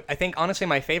 side note, I think honestly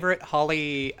my favorite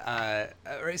holiday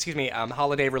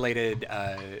related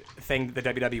thing the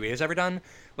WWE has ever done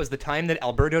was the time that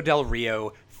Alberto Del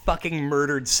Rio fucking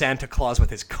murdered Santa Claus with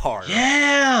his car.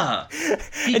 Yeah,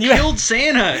 he killed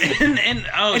Santa,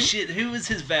 and shit, who was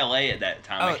his valet at that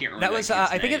time? I can't remember. That was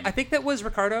I think that was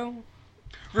Ricardo.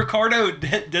 Ricardo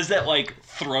does that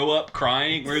throw up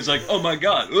crying where he's like, "Oh my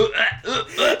god!"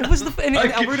 It was and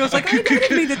Alberto's like, "I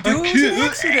didn't mean to do it. It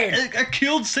was an accident. I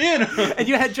killed Santa." And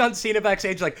you had John Cena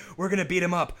backstage "We're gonna beat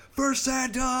him up for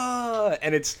Santa,"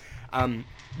 and it's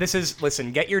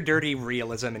listen, get your dirty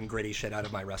realism and gritty shit out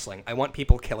of my wrestling. I want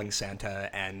people killing Santa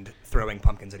and throwing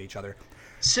pumpkins at each other.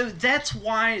 So that's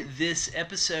why this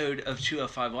episode of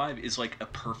 205 Live is a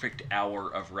perfect hour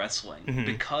of wrestling,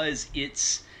 because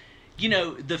it's,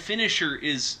 the finisher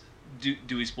is. Do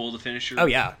we spoil the finisher? Oh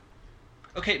yeah.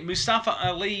 Okay, Mustafa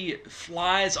Ali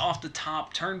flies off the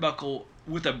top turnbuckle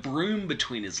with a broom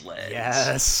between his legs.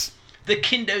 Yes. The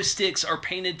kendo sticks are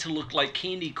painted to look like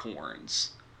candy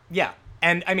corns. Yeah.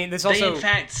 And I mean, there's also they in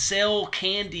fact sell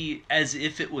candy as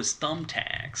if it was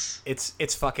thumbtacks.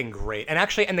 It's fucking great. And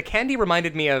actually, the candy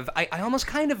reminded me of I almost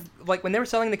kind of when they were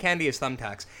selling the candy as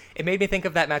thumbtacks. It made me think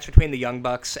of that match between the Young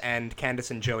Bucks and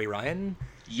Candice and Joey Ryan.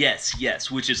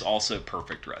 Yes, which is also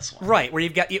perfect wrestling. Right, where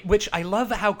you've got which I love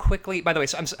how quickly. By the way,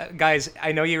 so guys,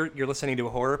 I know you're listening to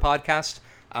a horror podcast.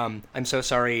 I'm so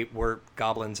sorry. We're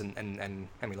goblins and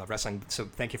we love wrestling. So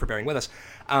thank you for bearing with us.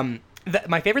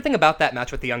 My favorite thing about that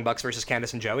match with the Young Bucks versus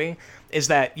Candice and Joey is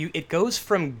that it goes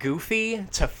from goofy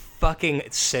to fucking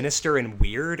sinister and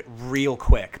weird real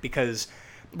quick, because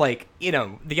the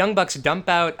Young Bucks dump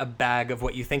out a bag of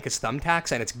what you think is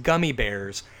thumbtacks, and it's gummy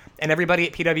bears, and everybody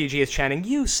at PWG is chanting,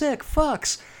 "You sick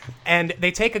fucks," and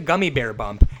they take a gummy bear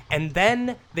bump, and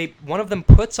then one of them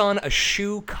puts on a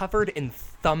shoe covered in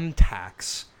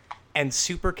thumbtacks and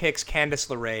super kicks Candice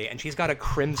LeRae, and she's got a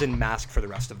crimson mask for the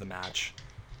rest of the match.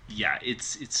 Yeah,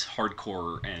 it's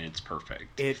hardcore and it's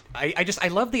perfect. I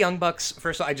love the Young Bucks.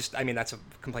 First of all, that's a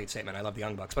complete statement. I love the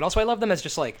Young Bucks, but also I love them as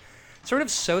just sort of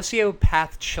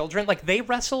sociopath children. They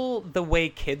wrestle the way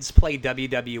kids play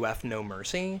WWF No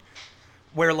Mercy,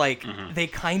 where they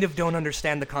kind of don't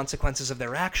understand the consequences of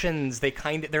their actions.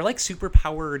 They're like super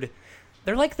powered.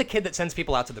 They're like the kid that sends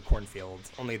people out to the cornfield,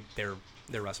 only they're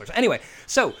wrestlers. Anyway,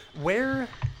 so where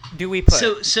do we put...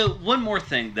 So one more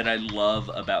thing that I love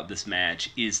about this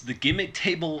match is the gimmick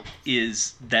table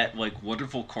is that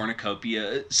wonderful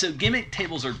cornucopia. So gimmick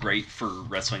tables are great for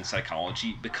wrestling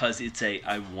psychology because it's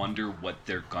I wonder what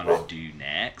they're gonna do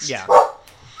next. Yeah.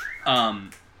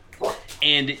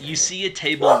 And you see a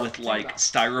table with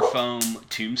styrofoam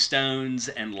tombstones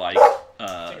and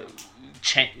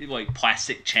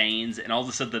plastic chains and all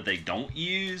the stuff that they don't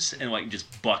use, and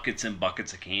just buckets and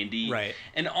buckets of candy. Right.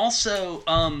 And also,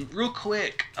 real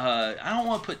quick, I don't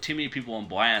want to put too many people on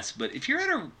blast, but if you're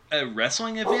at a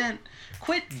wrestling event,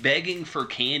 quit begging for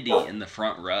candy in the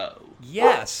front row.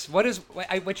 Yes.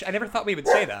 Which I never thought we would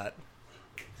say that.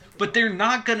 But they're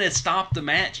not going to stop the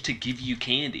match to give you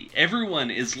candy.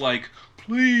 Everyone is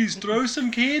please throw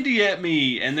some candy at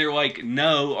me. And they're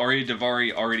no, Arya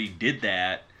Daivari already did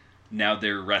that. Now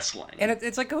they're wrestling. And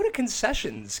it's go to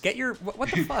concessions. Get your...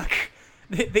 What the fuck?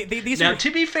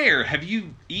 To be fair, have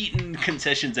you eaten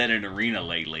concessions at an arena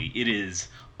lately? It is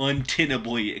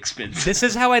untenably expensive. This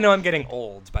is how I know I'm getting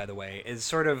old, by the way, is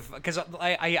sort of... Because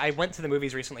I went to the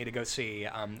movies recently to go see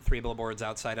 3 Billboards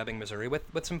Outside Ebbing, Missouri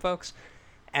with some folks.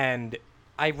 And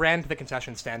I ran to the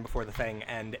concession stand before the thing,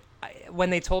 and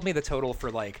when they told me the total for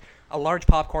a large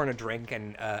popcorn, a drink,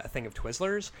 and a thing of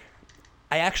Twizzlers,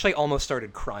 I actually almost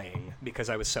started crying because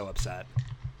I was so upset.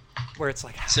 where it's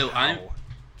like, So how?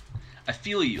 I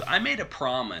feel you. I made a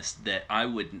promise that I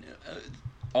would,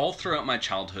 all throughout my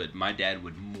childhood, my dad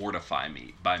would mortify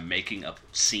me by making a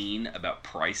scene about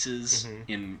prices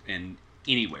in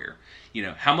anywhere.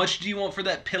 How much do you want for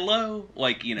that pillow?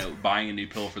 Like, buying a new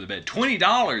pillow for the bed.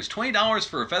 $20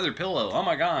 for a feather pillow. Oh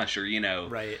my gosh. Or,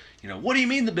 Right. What do you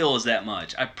mean the bill is that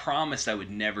much? I promised I would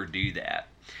never do that.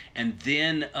 And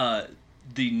then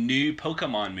the new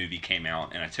Pokemon movie came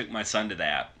out, and I took my son to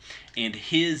that. And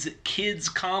his kids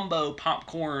combo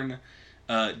popcorn,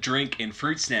 drink, and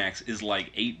fruit snacks is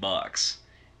like $8.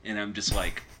 And I'm just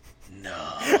like, no.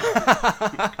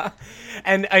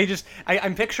 And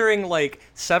I'm picturing like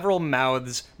several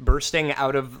mouths bursting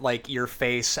out of like your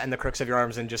face and the crooks of your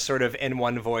arms, and just sort of in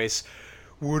one voice,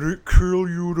 would it kill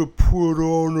you to put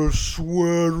on a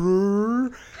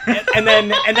sweater? and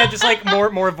then just like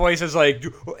more voices like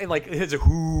his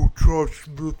who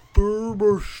touched the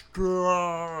thermostat?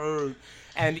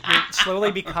 And you're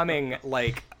slowly becoming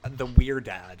like the weird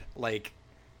dad. Like,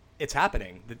 it's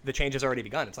happening. The change has already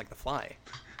begun. It's like The Fly.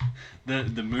 The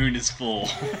moon is full.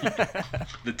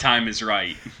 The time is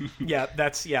right. Yeah,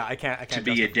 I can't to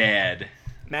be a dad.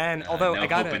 Man, although no I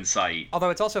got hope in sight. Although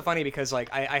it's also funny because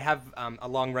like I have a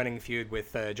long running feud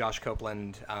with Josh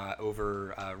Copeland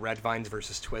over Red Vines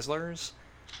versus Twizzlers.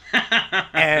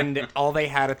 And all they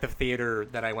had at the theater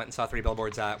that I went and saw 3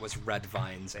 Billboards at was Red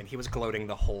Vines, and he was gloating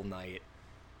the whole night.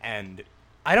 And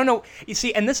I don't know. You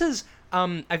see, and this is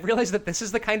I've realized that this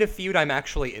is the kind of feud I'm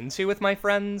actually into with my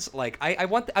friends. Like I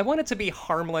want it to be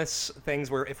harmless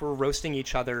things where if we're roasting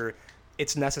each other,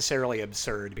 it's necessarily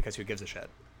absurd because who gives a shit.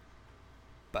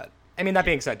 But I mean, that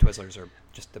being said, Twizzlers are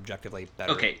just objectively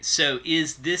better. Okay, so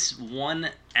is this 1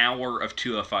 hour of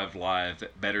 205 Live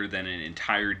better than an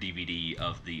entire DVD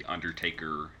of The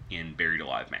Undertaker in Buried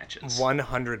Alive matches?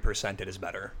 100% it is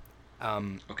better.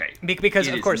 Okay. Because,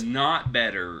 of course, it is not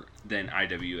better than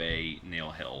IWA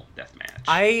Nail Hell Deathmatch.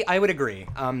 I would agree.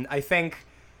 I think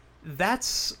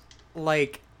that's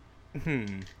like,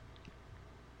 I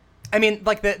mean,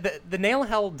 like the Nail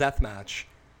Hell Deathmatch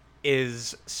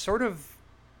is sort of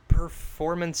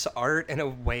performance art in a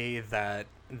way that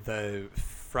the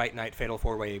Fright Night Fatal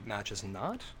 4-Way match is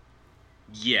not.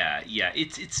 Yeah,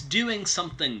 it's doing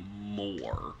something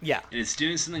more. Yeah. And it's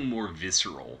doing something more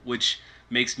visceral, which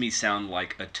makes me sound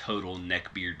like a total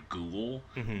neckbeard ghoul,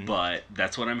 but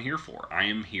that's what I'm here for. I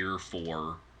am here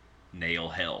for Nail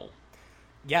Hell.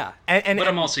 Yeah, but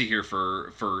I'm also here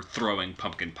for throwing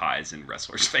pumpkin pies in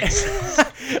wrestlers' faces.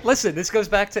 Listen, this goes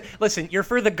back to you're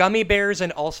for the gummy bears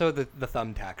and also the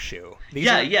thumbtack shoe.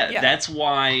 Yeah. That's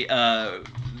why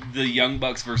the Young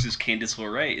Bucks versus Candice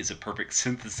LeRae is a perfect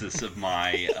synthesis of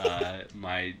my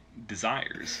my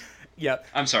desires. Yep.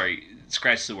 I'm sorry,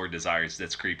 scratch the word desires.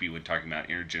 That's creepy when talking about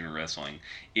intergender wrestling.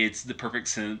 It's the perfect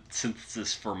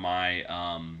synthesis for my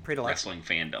wrestling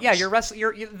fandom. Yeah, you're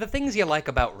the things you like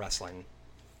about wrestling.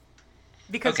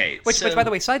 Because, which, by the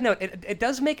way, side note, it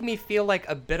does make me feel like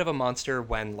a bit of a monster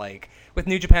when, like, with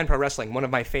New Japan Pro Wrestling, one of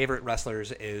my favorite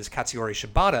wrestlers is Katsuyori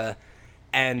Shibata,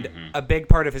 and a big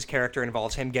part of his character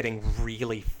involves him getting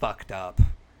really fucked up.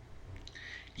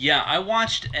 Yeah, I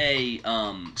watched a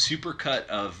supercut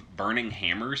of Burning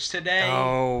Hammers today.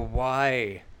 Oh,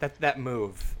 why? That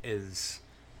move is...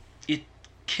 It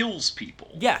kills people.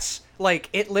 Yes. Like,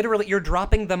 it literally... You're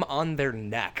dropping them on their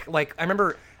neck. Like, I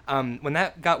remember... when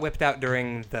that got whipped out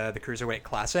during the Cruiserweight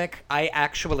Classic, I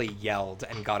actually yelled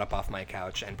and got up off my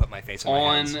couch and put my face in my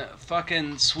hands. On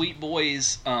fucking Sweet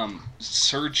Boy's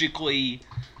surgically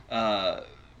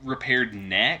repaired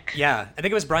neck? Yeah, I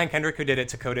think it was Brian Kendrick who did it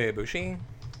to Kota Ibushi.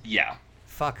 Yeah.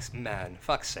 Fuck's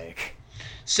sake.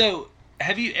 So,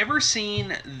 have you ever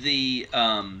seen the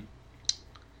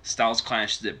Styles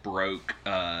Clash that broke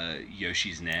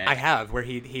Yoshi's neck? I have, where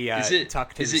he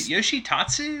tucked his... Is it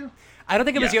Yoshitatsu? I don't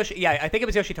think it was Yoshi. Yeah, I think it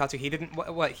was Yoshitatsu. He didn't.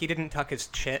 He didn't tuck his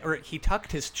chin, or he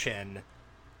tucked his chin,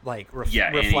 like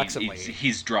reflexively. And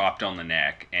he's dropped on the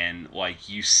neck, and like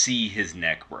you see his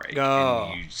neck break,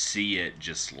 and you see it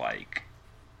just like,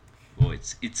 well,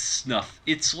 it's snuff.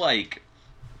 It's like,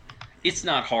 it's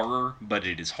not horror, but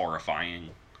it is horrifying.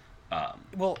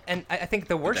 Well, and I think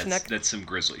the worst neck... That's some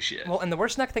grisly shit. Well, and the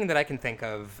worst neck thing that I can think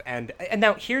of, and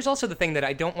now here's also the thing that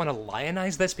I don't want to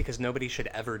lionize this because nobody should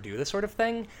ever do this sort of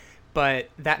thing, but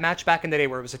that match back in the day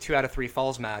where it was a 2 out of 3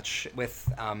 falls match with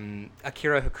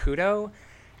Akira Hokuto,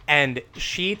 and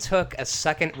she took a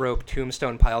second rope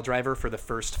tombstone piledriver for the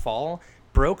first fall,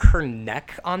 broke her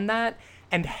neck on that,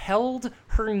 and held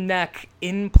her neck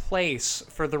in place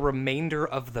for the remainder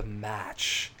of the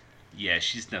match. Yeah,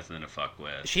 she's nothing to fuck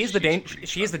with. She's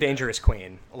pretty the dangerous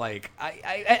queen. Like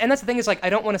and that's the thing is like I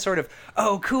don't want to sort of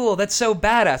cool, that's so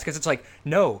badass, because it's like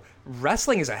no,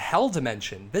 wrestling is a hell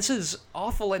dimension. This is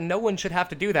awful and no one should have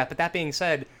to do that. But that being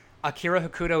said, Akira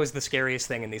Hokuto is the scariest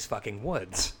thing in these fucking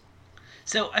woods.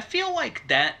 So I feel like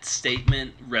that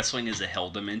statement, wrestling is a hell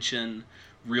dimension,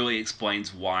 really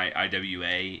explains why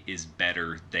IWA is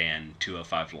better than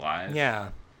 205 Live. Yeah.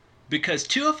 Because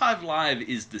 205 Live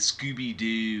is the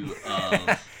Scooby-Doo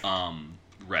of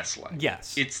wrestling.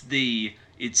 Yes.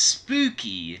 It's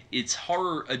spooky, it's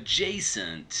horror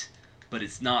adjacent, but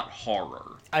it's not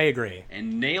horror. I agree.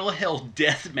 And Nail Hell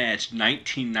Deathmatch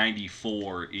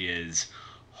 1994 is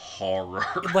horror.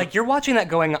 Like, you're watching that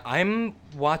going, I'm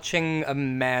watching a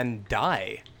man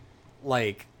die.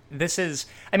 Like, this is...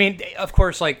 I mean, of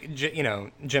course, like,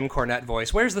 Jim Cornette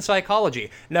voice, where's the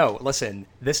psychology? No, listen,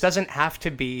 this doesn't have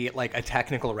to be, like, a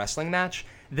technical wrestling match.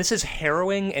 This is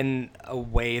harrowing in a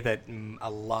way that a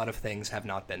lot of things have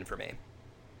not been for me.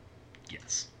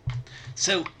 Yes.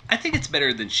 So, I think it's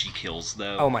better than She Kills,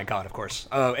 though. Oh my god, of course.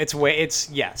 Oh,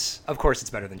 yes. Of course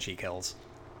it's better than She Kills.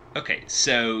 Okay,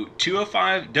 so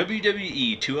 205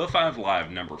 WWE 205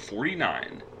 Live number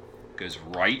 49 goes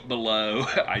right below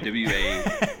IWA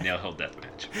Nail Hell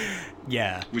Deathmatch.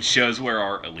 Yeah. Which shows where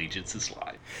our allegiances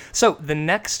lie. So the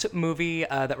next movie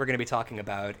that we're going to be talking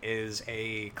about is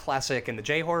a classic in the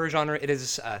J-horror genre. It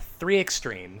is Three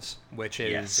Extremes, which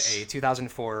is a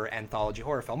 2004 anthology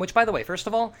horror film. Which, by the way, first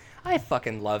of all, I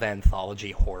fucking love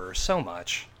anthology horror so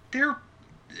much.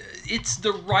 It's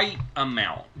the right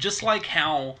amount. Just like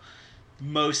how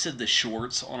most of the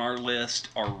shorts on our list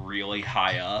are really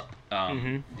high up.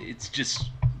 It's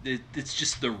just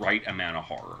the right amount of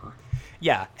horror.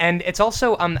 Yeah, and it's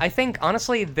also, I think,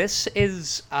 honestly, this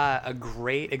is a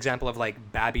great example of,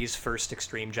 like, Babby's first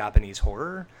extreme Japanese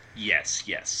horror.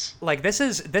 Yes. Like, this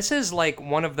is like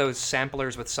one of those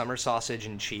samplers with summer sausage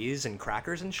and cheese and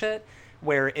crackers and shit,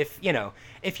 where if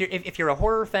you're a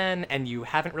horror fan and you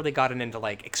haven't really gotten into,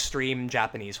 like, extreme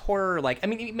Japanese horror, like, I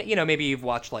mean, maybe you've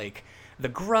watched, like, The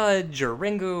Grudge or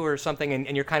Ringu or something,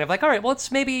 and you're kind of like, all right, well,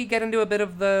 let's maybe get into a bit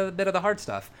of the hard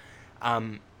stuff.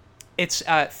 It's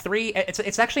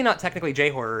It's actually not technically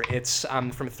J-horror. It's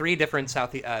from three different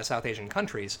South Asian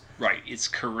countries. Right. It's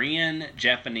Korean,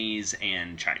 Japanese,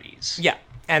 and Chinese. Yeah.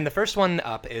 And the first one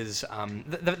up is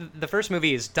the first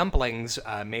movie is Dumplings,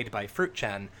 made by Fruit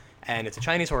Chen, and it's a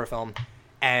Chinese horror film.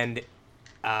 And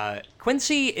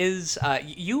Quincy is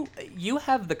you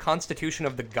have the constitution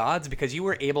of the gods because you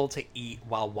were able to eat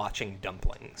while watching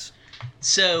Dumplings.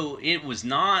 So it was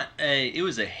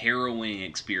a harrowing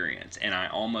experience, and I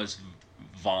almost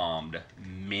vommed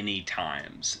many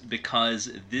times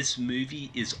because this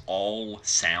movie is all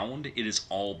sound. It is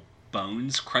all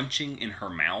bones crunching in her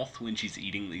mouth when she's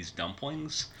eating these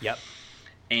dumplings. Yep.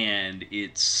 And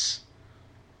it's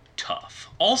tough.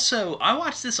 Also, I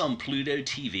watched this on Pluto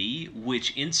TV,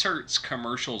 which inserts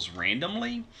commercials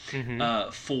randomly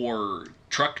for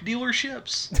truck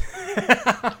dealerships.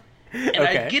 And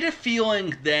okay. I get a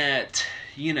feeling that,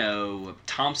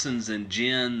 Thompson's and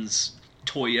Jen's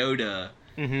Toyota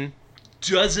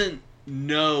doesn't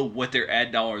know what their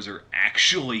ad dollars are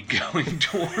actually going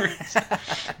towards.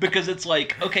 Because it's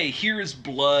like, okay, here's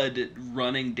blood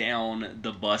running down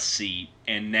the bus seat,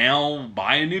 and now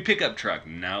buy a new pickup truck.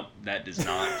 Nope, that does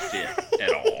not fit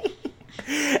at all.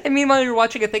 And meanwhile, you're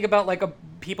watching a thing about, like,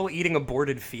 people eating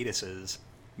aborted fetuses.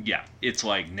 Yeah, it's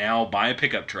like, now buy a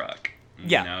pickup truck.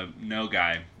 Yeah. No,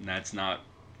 guy. That's not...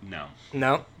 No.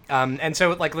 No. And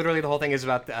so, like, literally the whole thing is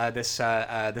about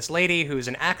this lady who's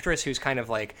an actress who's kind of,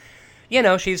 like,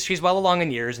 she's well along in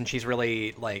years, and she's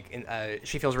really, like,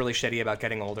 she feels really shitty about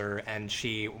getting older, and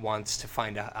she wants to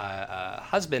find a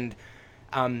husband.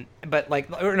 But, like...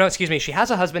 Or, no, excuse me. She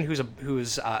has a husband who's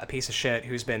a piece of shit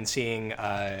who's been seeing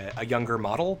a younger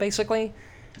model, basically.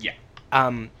 Yeah.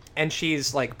 And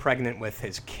she's, like, pregnant with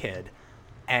his kid.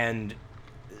 And...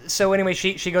 So anyway,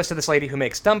 she goes to this lady who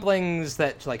makes dumplings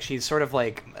that, like, she's sort of,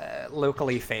 like,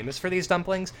 locally famous for these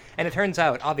dumplings. And it turns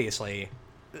out, obviously,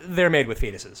 they're made with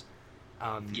fetuses.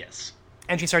 Yes.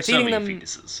 And she starts eating them.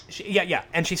 Fetuses. Yeah.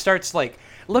 And she starts, like,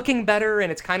 looking better,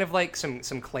 and it's kind of like some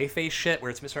Clayface shit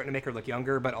where it's starting to make her look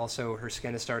younger, but also her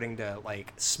skin is starting to,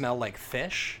 like, smell like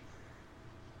fish.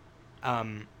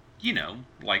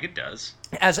 Like it does.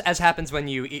 As happens when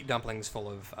you eat dumplings full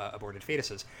of aborted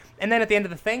fetuses. And then at the end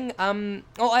of the thing, I don't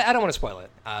want to spoil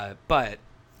it, but...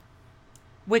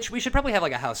 Which we should probably have,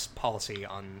 like, a house policy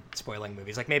on spoiling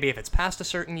movies. Like, maybe if it's past a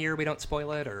certain year, we don't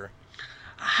spoil it, or...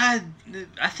 I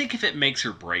think if it makes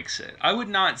or breaks it. I would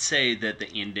not say that the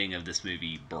ending of this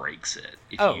movie breaks it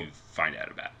if you find out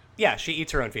about it. Yeah, she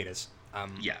eats her own fetus.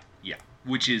 Yeah. Yeah,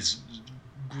 which is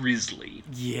grisly.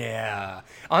 Yeah.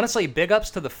 Honestly, big ups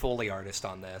to the Foley artist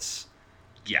on this.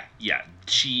 Yeah,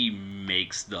 she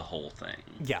makes the whole thing.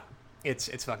 Yeah, it's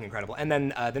fucking incredible. And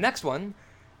then the next one,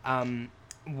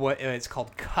 it's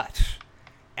called Cut,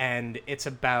 and it's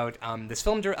about this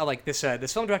film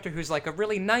this film director who's like a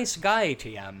really nice guy,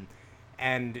 TM,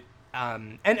 and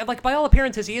like by all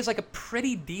appearances he is like a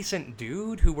pretty decent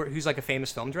dude who's like a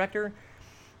famous film director,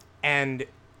 and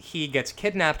he gets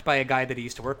kidnapped by a guy that he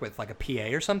used to work with, like a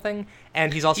PA or something,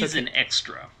 and he's an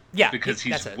extra. Yeah, because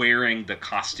he's wearing the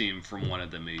costume from one of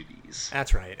the movies.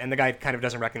 That's right. And the guy kind of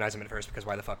doesn't recognize him at first because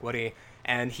why the fuck would he?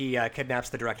 And he kidnaps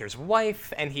the director's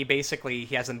wife, and he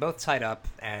has them both tied up,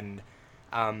 and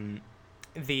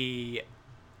the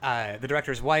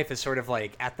director's wife is sort of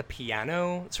like at the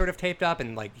piano, sort of taped up,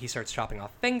 and like he starts chopping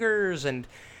off fingers, and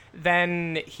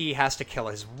then he has to kill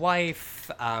his wife.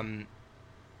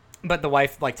 But the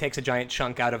wife like takes a giant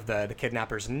chunk out of the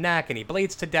kidnapper's neck, and he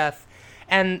bleeds to death.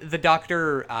 And the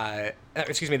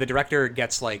the director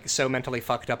gets like so mentally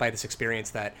fucked up by this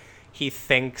experience that he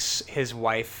thinks his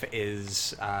wife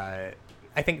is, I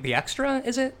think the extra,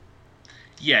 is it?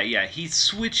 Yeah, he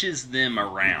switches them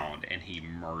around and he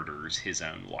murders his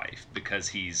own wife because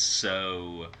he's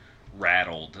so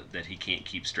rattled that he can't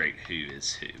keep straight who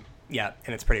is who. Yeah,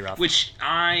 and it's pretty rough. Which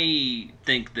I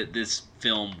think that this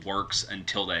film works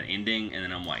until that ending, and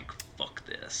then I'm like, fuck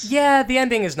this. Yeah, the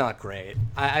ending is not great.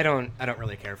 I don't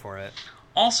really care for it.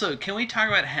 Also, can we talk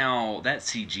about how that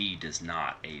CG does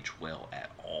not age well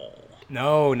at all?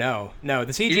 No.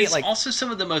 The CG, it is also some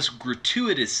of the most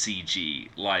gratuitous CG.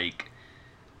 Like,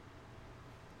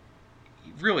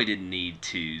 you really didn't need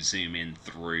to zoom in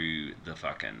through the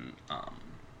fucking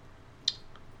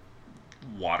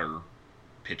water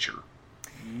pitcher.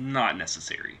 Not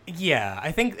necessary. Yeah,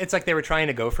 I think it's like they were trying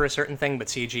to go for a certain thing, but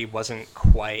CG wasn't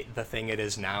quite the thing it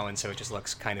is now, and so it just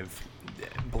looks kind of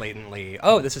blatantly,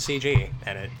 oh, this is CG,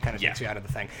 and it kind of takes you out of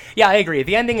the thing. Yeah, I agree.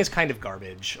 The ending is kind of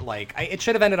garbage. Like, it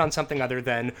should have ended on something other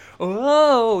than,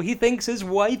 oh, he thinks his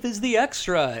wife is the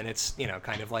extra, and it's,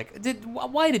 kind of like,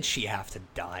 why did she have to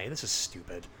die? This is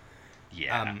stupid.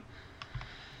 Yeah.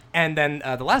 And then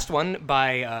the last one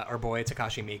by our boy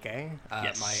Takashi Miike,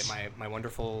 yes. my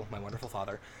wonderful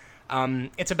father.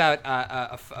 It's about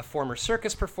a former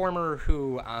circus performer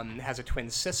who has a twin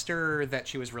sister that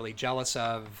she was really jealous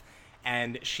of,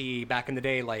 and she back in the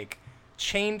day like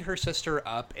chained her sister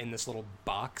up in this little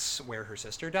box where her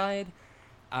sister died.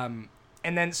 And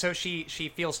then so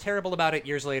she feels terrible about it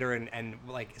years later, and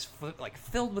like is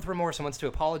filled with remorse and wants to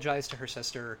apologize to her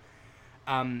sister.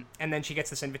 And then she gets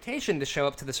this invitation to show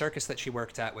up to the circus that she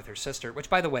worked at with her sister, which,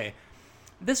 by the way,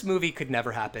 this movie could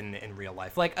never happen in real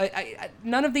life. Like,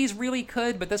 none of these really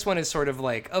could, but this one is sort of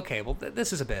like, okay, well,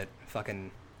 this is a bit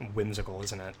fucking whimsical,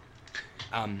 isn't it?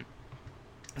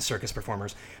 Circus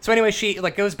performers. So anyway, she,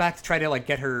 like, goes back to try to, like,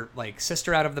 get her, like,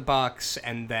 sister out of the box,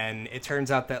 and then it turns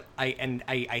out that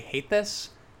I hate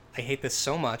this. I hate this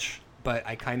so much, but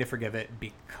I kind of forgive it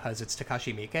because it's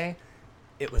Takashi Miike.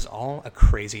 It was all a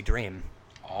crazy dream.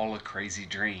 All a crazy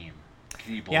dream.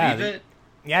 Can you believe it?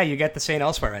 Yeah, you get the St.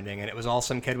 Elsewhere ending, and it was all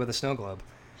some kid with a snow globe.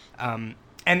 And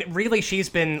really, she's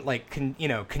been, like,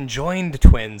 conjoined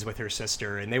twins with her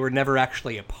sister, and they were never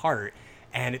actually apart.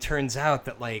 And it turns out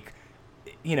that, like,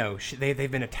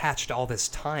 they've been attached all this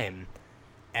time.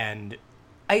 And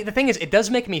the thing is, it does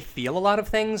make me feel a lot of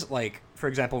things, like, for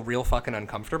example, real fucking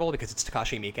uncomfortable, because it's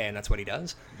Takashi Miike, and that's what he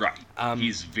does. Right.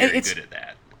 He's very good at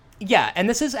that. Yeah, and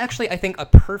this is actually, I think, a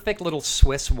perfect little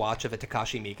Swiss watch of a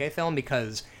Takashi Miike film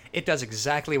because it does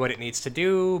exactly what it needs to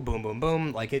do. Boom, boom,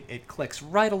 boom. Like, it clicks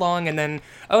right along, and then,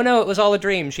 oh no, it was all a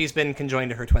dream. She's been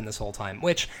conjoined to her twin this whole time,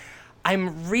 which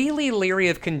I'm really leery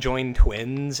of conjoined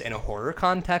twins in a horror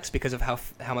context because of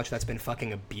how much that's been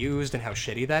fucking abused and how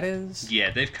shitty that is. Yeah,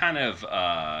 they've kind of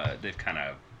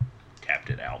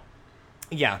tapped it out.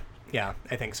 Yeah,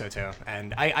 I think so too.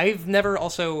 And I've never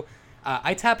also...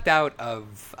 I tapped out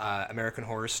of American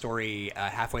Horror Story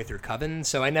halfway through Coven,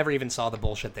 so I never even saw the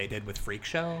bullshit they did with Freak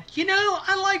Show.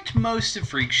 I liked most of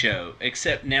Freak Show,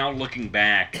 except now looking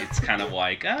back, it's kind of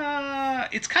like,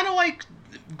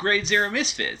 Grade Zero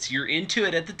Misfits. You're into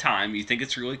it at the time, you think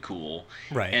it's really cool,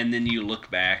 right? And then you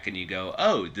look back and you go,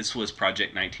 oh, this was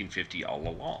Project 1950 all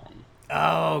along.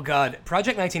 Oh, God.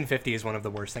 Project 1950 is one of the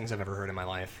worst things I've ever heard in my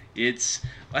life.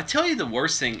 I tell you the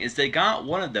worst thing is they got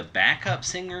one of the backup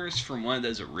singers from one of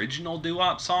those original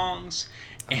doo-wop songs,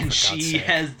 and she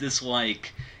has this,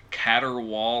 like,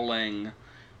 caterwauling,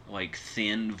 like,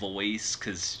 thin voice,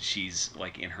 because she's,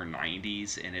 like, in her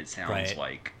 90s, and it sounds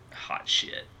like hot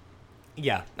shit.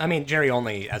 Yeah, I mean, Jerry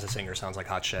Only as a singer sounds like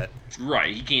hot shit.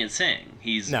 Right, he can't sing.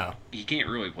 No. He can't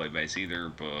really play bass either,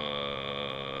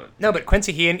 but No, but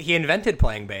Quincy, he invented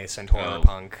playing bass and horror Oh,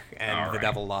 punk and all The right.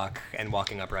 Devil Lock and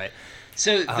Walking Upright.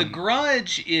 So, The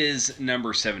Grudge is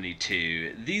number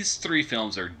 72. These three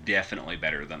films are definitely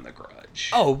better than The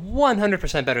Grudge. Oh,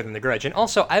 100% better than The Grudge. And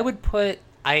also, I would put,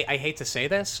 I hate to say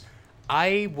this,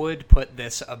 I would put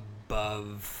this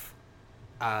above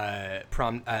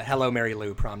Hello, Mary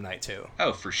Lou Prom Night 2.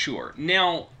 Oh, for sure.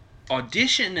 Now,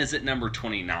 Audition is at number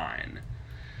 29.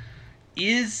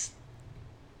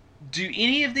 Do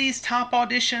any of these top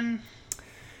Audition?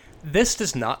 This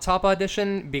does not top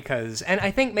Audition because, and I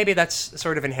think maybe that's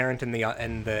sort of inherent in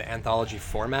the anthology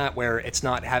format where it's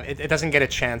not it doesn't get a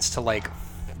chance to like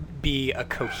be a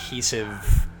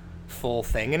cohesive full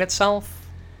thing in itself.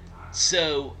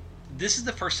 So, this is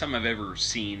the first time I've ever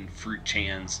seen Fruit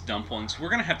Chan's Dumplings. We're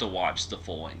going to have to watch the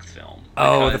full-length film.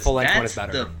 Oh, the because full-length one is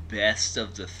better. That's the best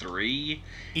of the three.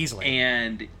 Easily.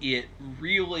 And it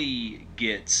really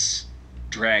gets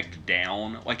dragged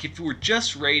down. Like, if we're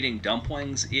just rating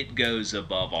Dumplings, it goes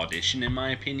above Audition, in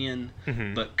my opinion.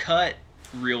 Mm-hmm. But Cut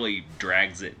really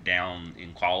drags it down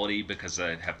in quality because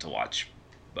I'd have to watch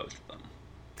both of them.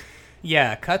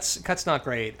 Yeah, Cut's not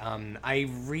great. I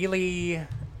really,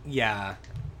 yeah.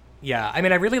 I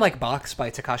mean, I really like Box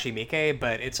by Takashi Miike,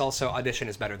 but it's also Audition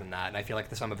is better than that, and I feel like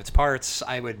the sum of its parts,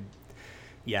 I would,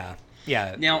 yeah.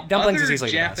 Now, Dumplings other is easily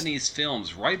Japanese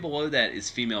films, right below that is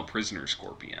Female Prisoner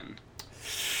Scorpion.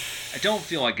 I don't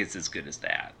feel like it's as good as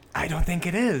that. I don't think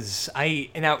it is.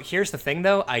 Now here's the thing,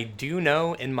 though. I do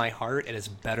know in my heart it is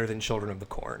better than Children of the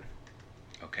Corn.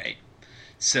 Okay,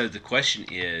 so the question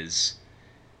is,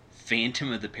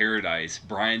 Phantom of the Paradise,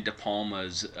 Brian De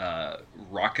Palma's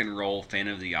rock and roll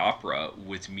Phantom of the Opera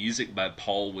with music by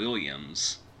Paul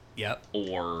Williams, Yep.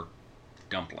 or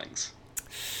Dumplings?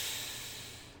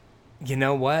 You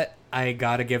know what? I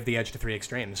gotta give the edge to Three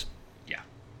Extremes. Yeah.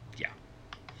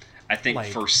 I think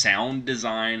for sound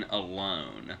design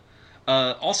alone.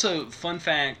 Also, fun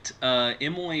fact,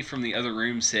 Emily from the other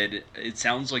room said it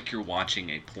sounds like you're watching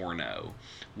a porno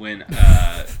when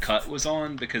Cut was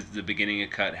on, because the beginning of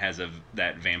Cut has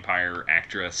that vampire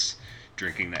actress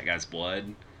drinking that guy's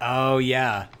blood. Oh,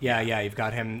 yeah. You've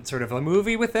got him sort of a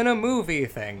movie within a movie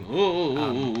thing.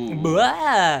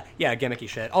 Blah! Yeah, gimmicky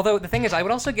shit. Although, the thing is, I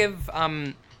would also give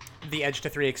the edge to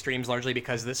Three Extremes largely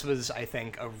because this was, I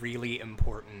think, a really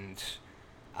important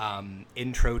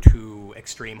intro to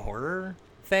extreme horror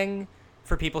thing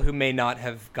for people who may not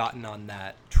have gotten on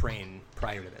that train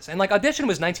prior to this. And, like, Audition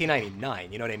was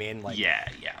 1999, you know what I mean? Like, yeah.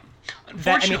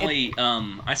 Unfortunately,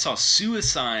 I saw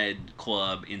Suicide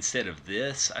Club instead of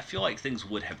this. I feel like things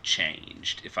would have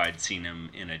changed if I'd seen them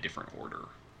in a different order.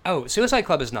 Oh, Suicide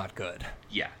Club is not good.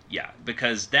 Yeah,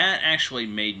 because that actually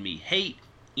made me hate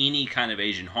any kind of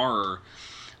Asian horror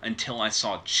until I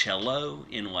saw Cello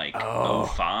in, like,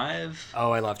 05.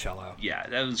 Oh, I love Cello. Yeah,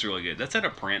 that was really good. That's out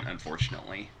of print,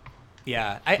 unfortunately.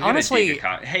 Yeah, I honestly...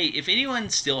 Hey, if anyone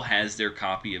still has their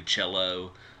copy of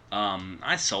Cello,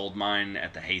 I sold mine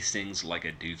at the Hastings like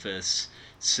a doofus.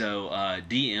 So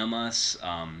DM us,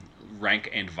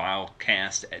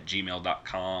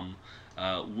 rankandvilecast@gmail.com.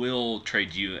 We'll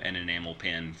trade you an enamel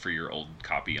pin for your old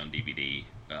copy on DVD.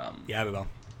 Yeah, we will.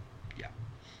 Yeah.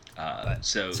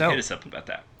 So hit us up about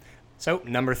that. So,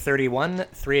 number 31,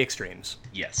 Three Extremes.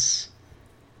 Yes.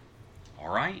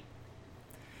 All right.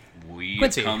 We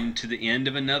Quincy. have come to the end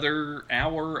of another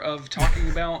hour of talking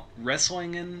about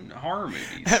wrestling and horror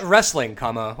movies. Wrestling,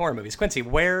 horror movies. Quincy,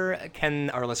 where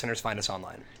can our listeners find us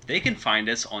online? They can find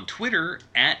us on Twitter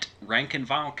at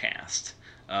RankandVilecast,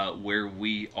 where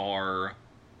we are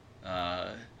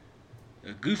a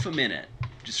goof a minute,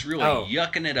 just really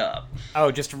yucking it up.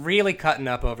 Oh, just really cutting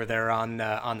up over there on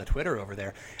the Twitter over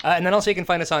there. And then also you can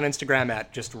find us on Instagram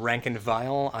at just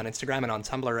RankandVile on Instagram, and on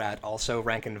Tumblr at also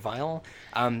RankandVile.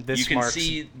 You can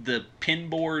see the pin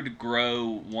board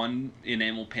grow one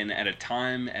enamel pin at a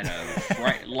time,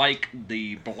 like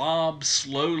the blob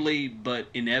slowly but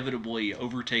inevitably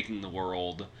overtaking the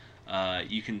world.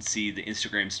 You can see the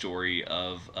Instagram story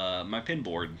of my pin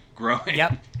board growing.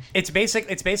 Yep,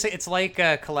 it's like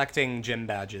collecting gym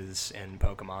badges in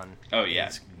Pokemon. Oh yeah,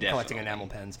 definitely. Collecting enamel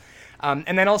pins.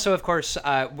 And then also, of course,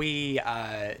 we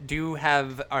do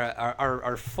have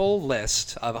our full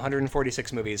list of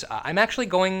 146 movies. I'm actually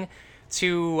going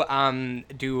to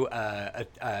do a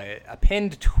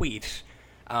pinned tweet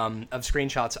of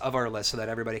screenshots of our list so that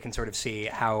everybody can sort of see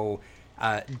how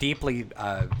deeply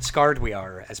scarred we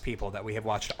are as people that we have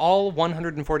watched all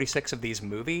 146 of these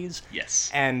movies. Yes.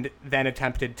 And then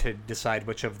attempted to decide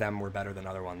which of them were better than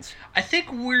other ones. I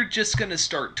think we're just going to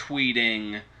start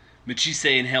tweeting But you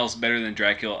saying hell's better than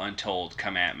Dracula Untold?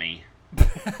 Come at me.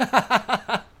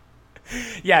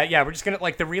 Yeah, we're just gonna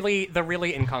like the really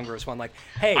incongruous one. Like,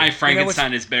 hey, I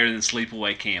Frankenstein is better than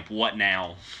Sleepaway Camp. What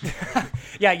now?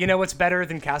 Yeah, you know what's better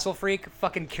than Castle Freak?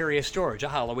 Fucking Curious George, a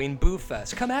Halloween boo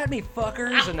fest. Come at me,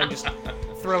 fuckers, and then just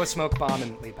throw a smoke bomb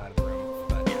and leap out of the room.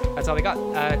 But that's all we got.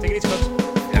 Take it easy, folks.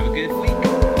 Have a good week.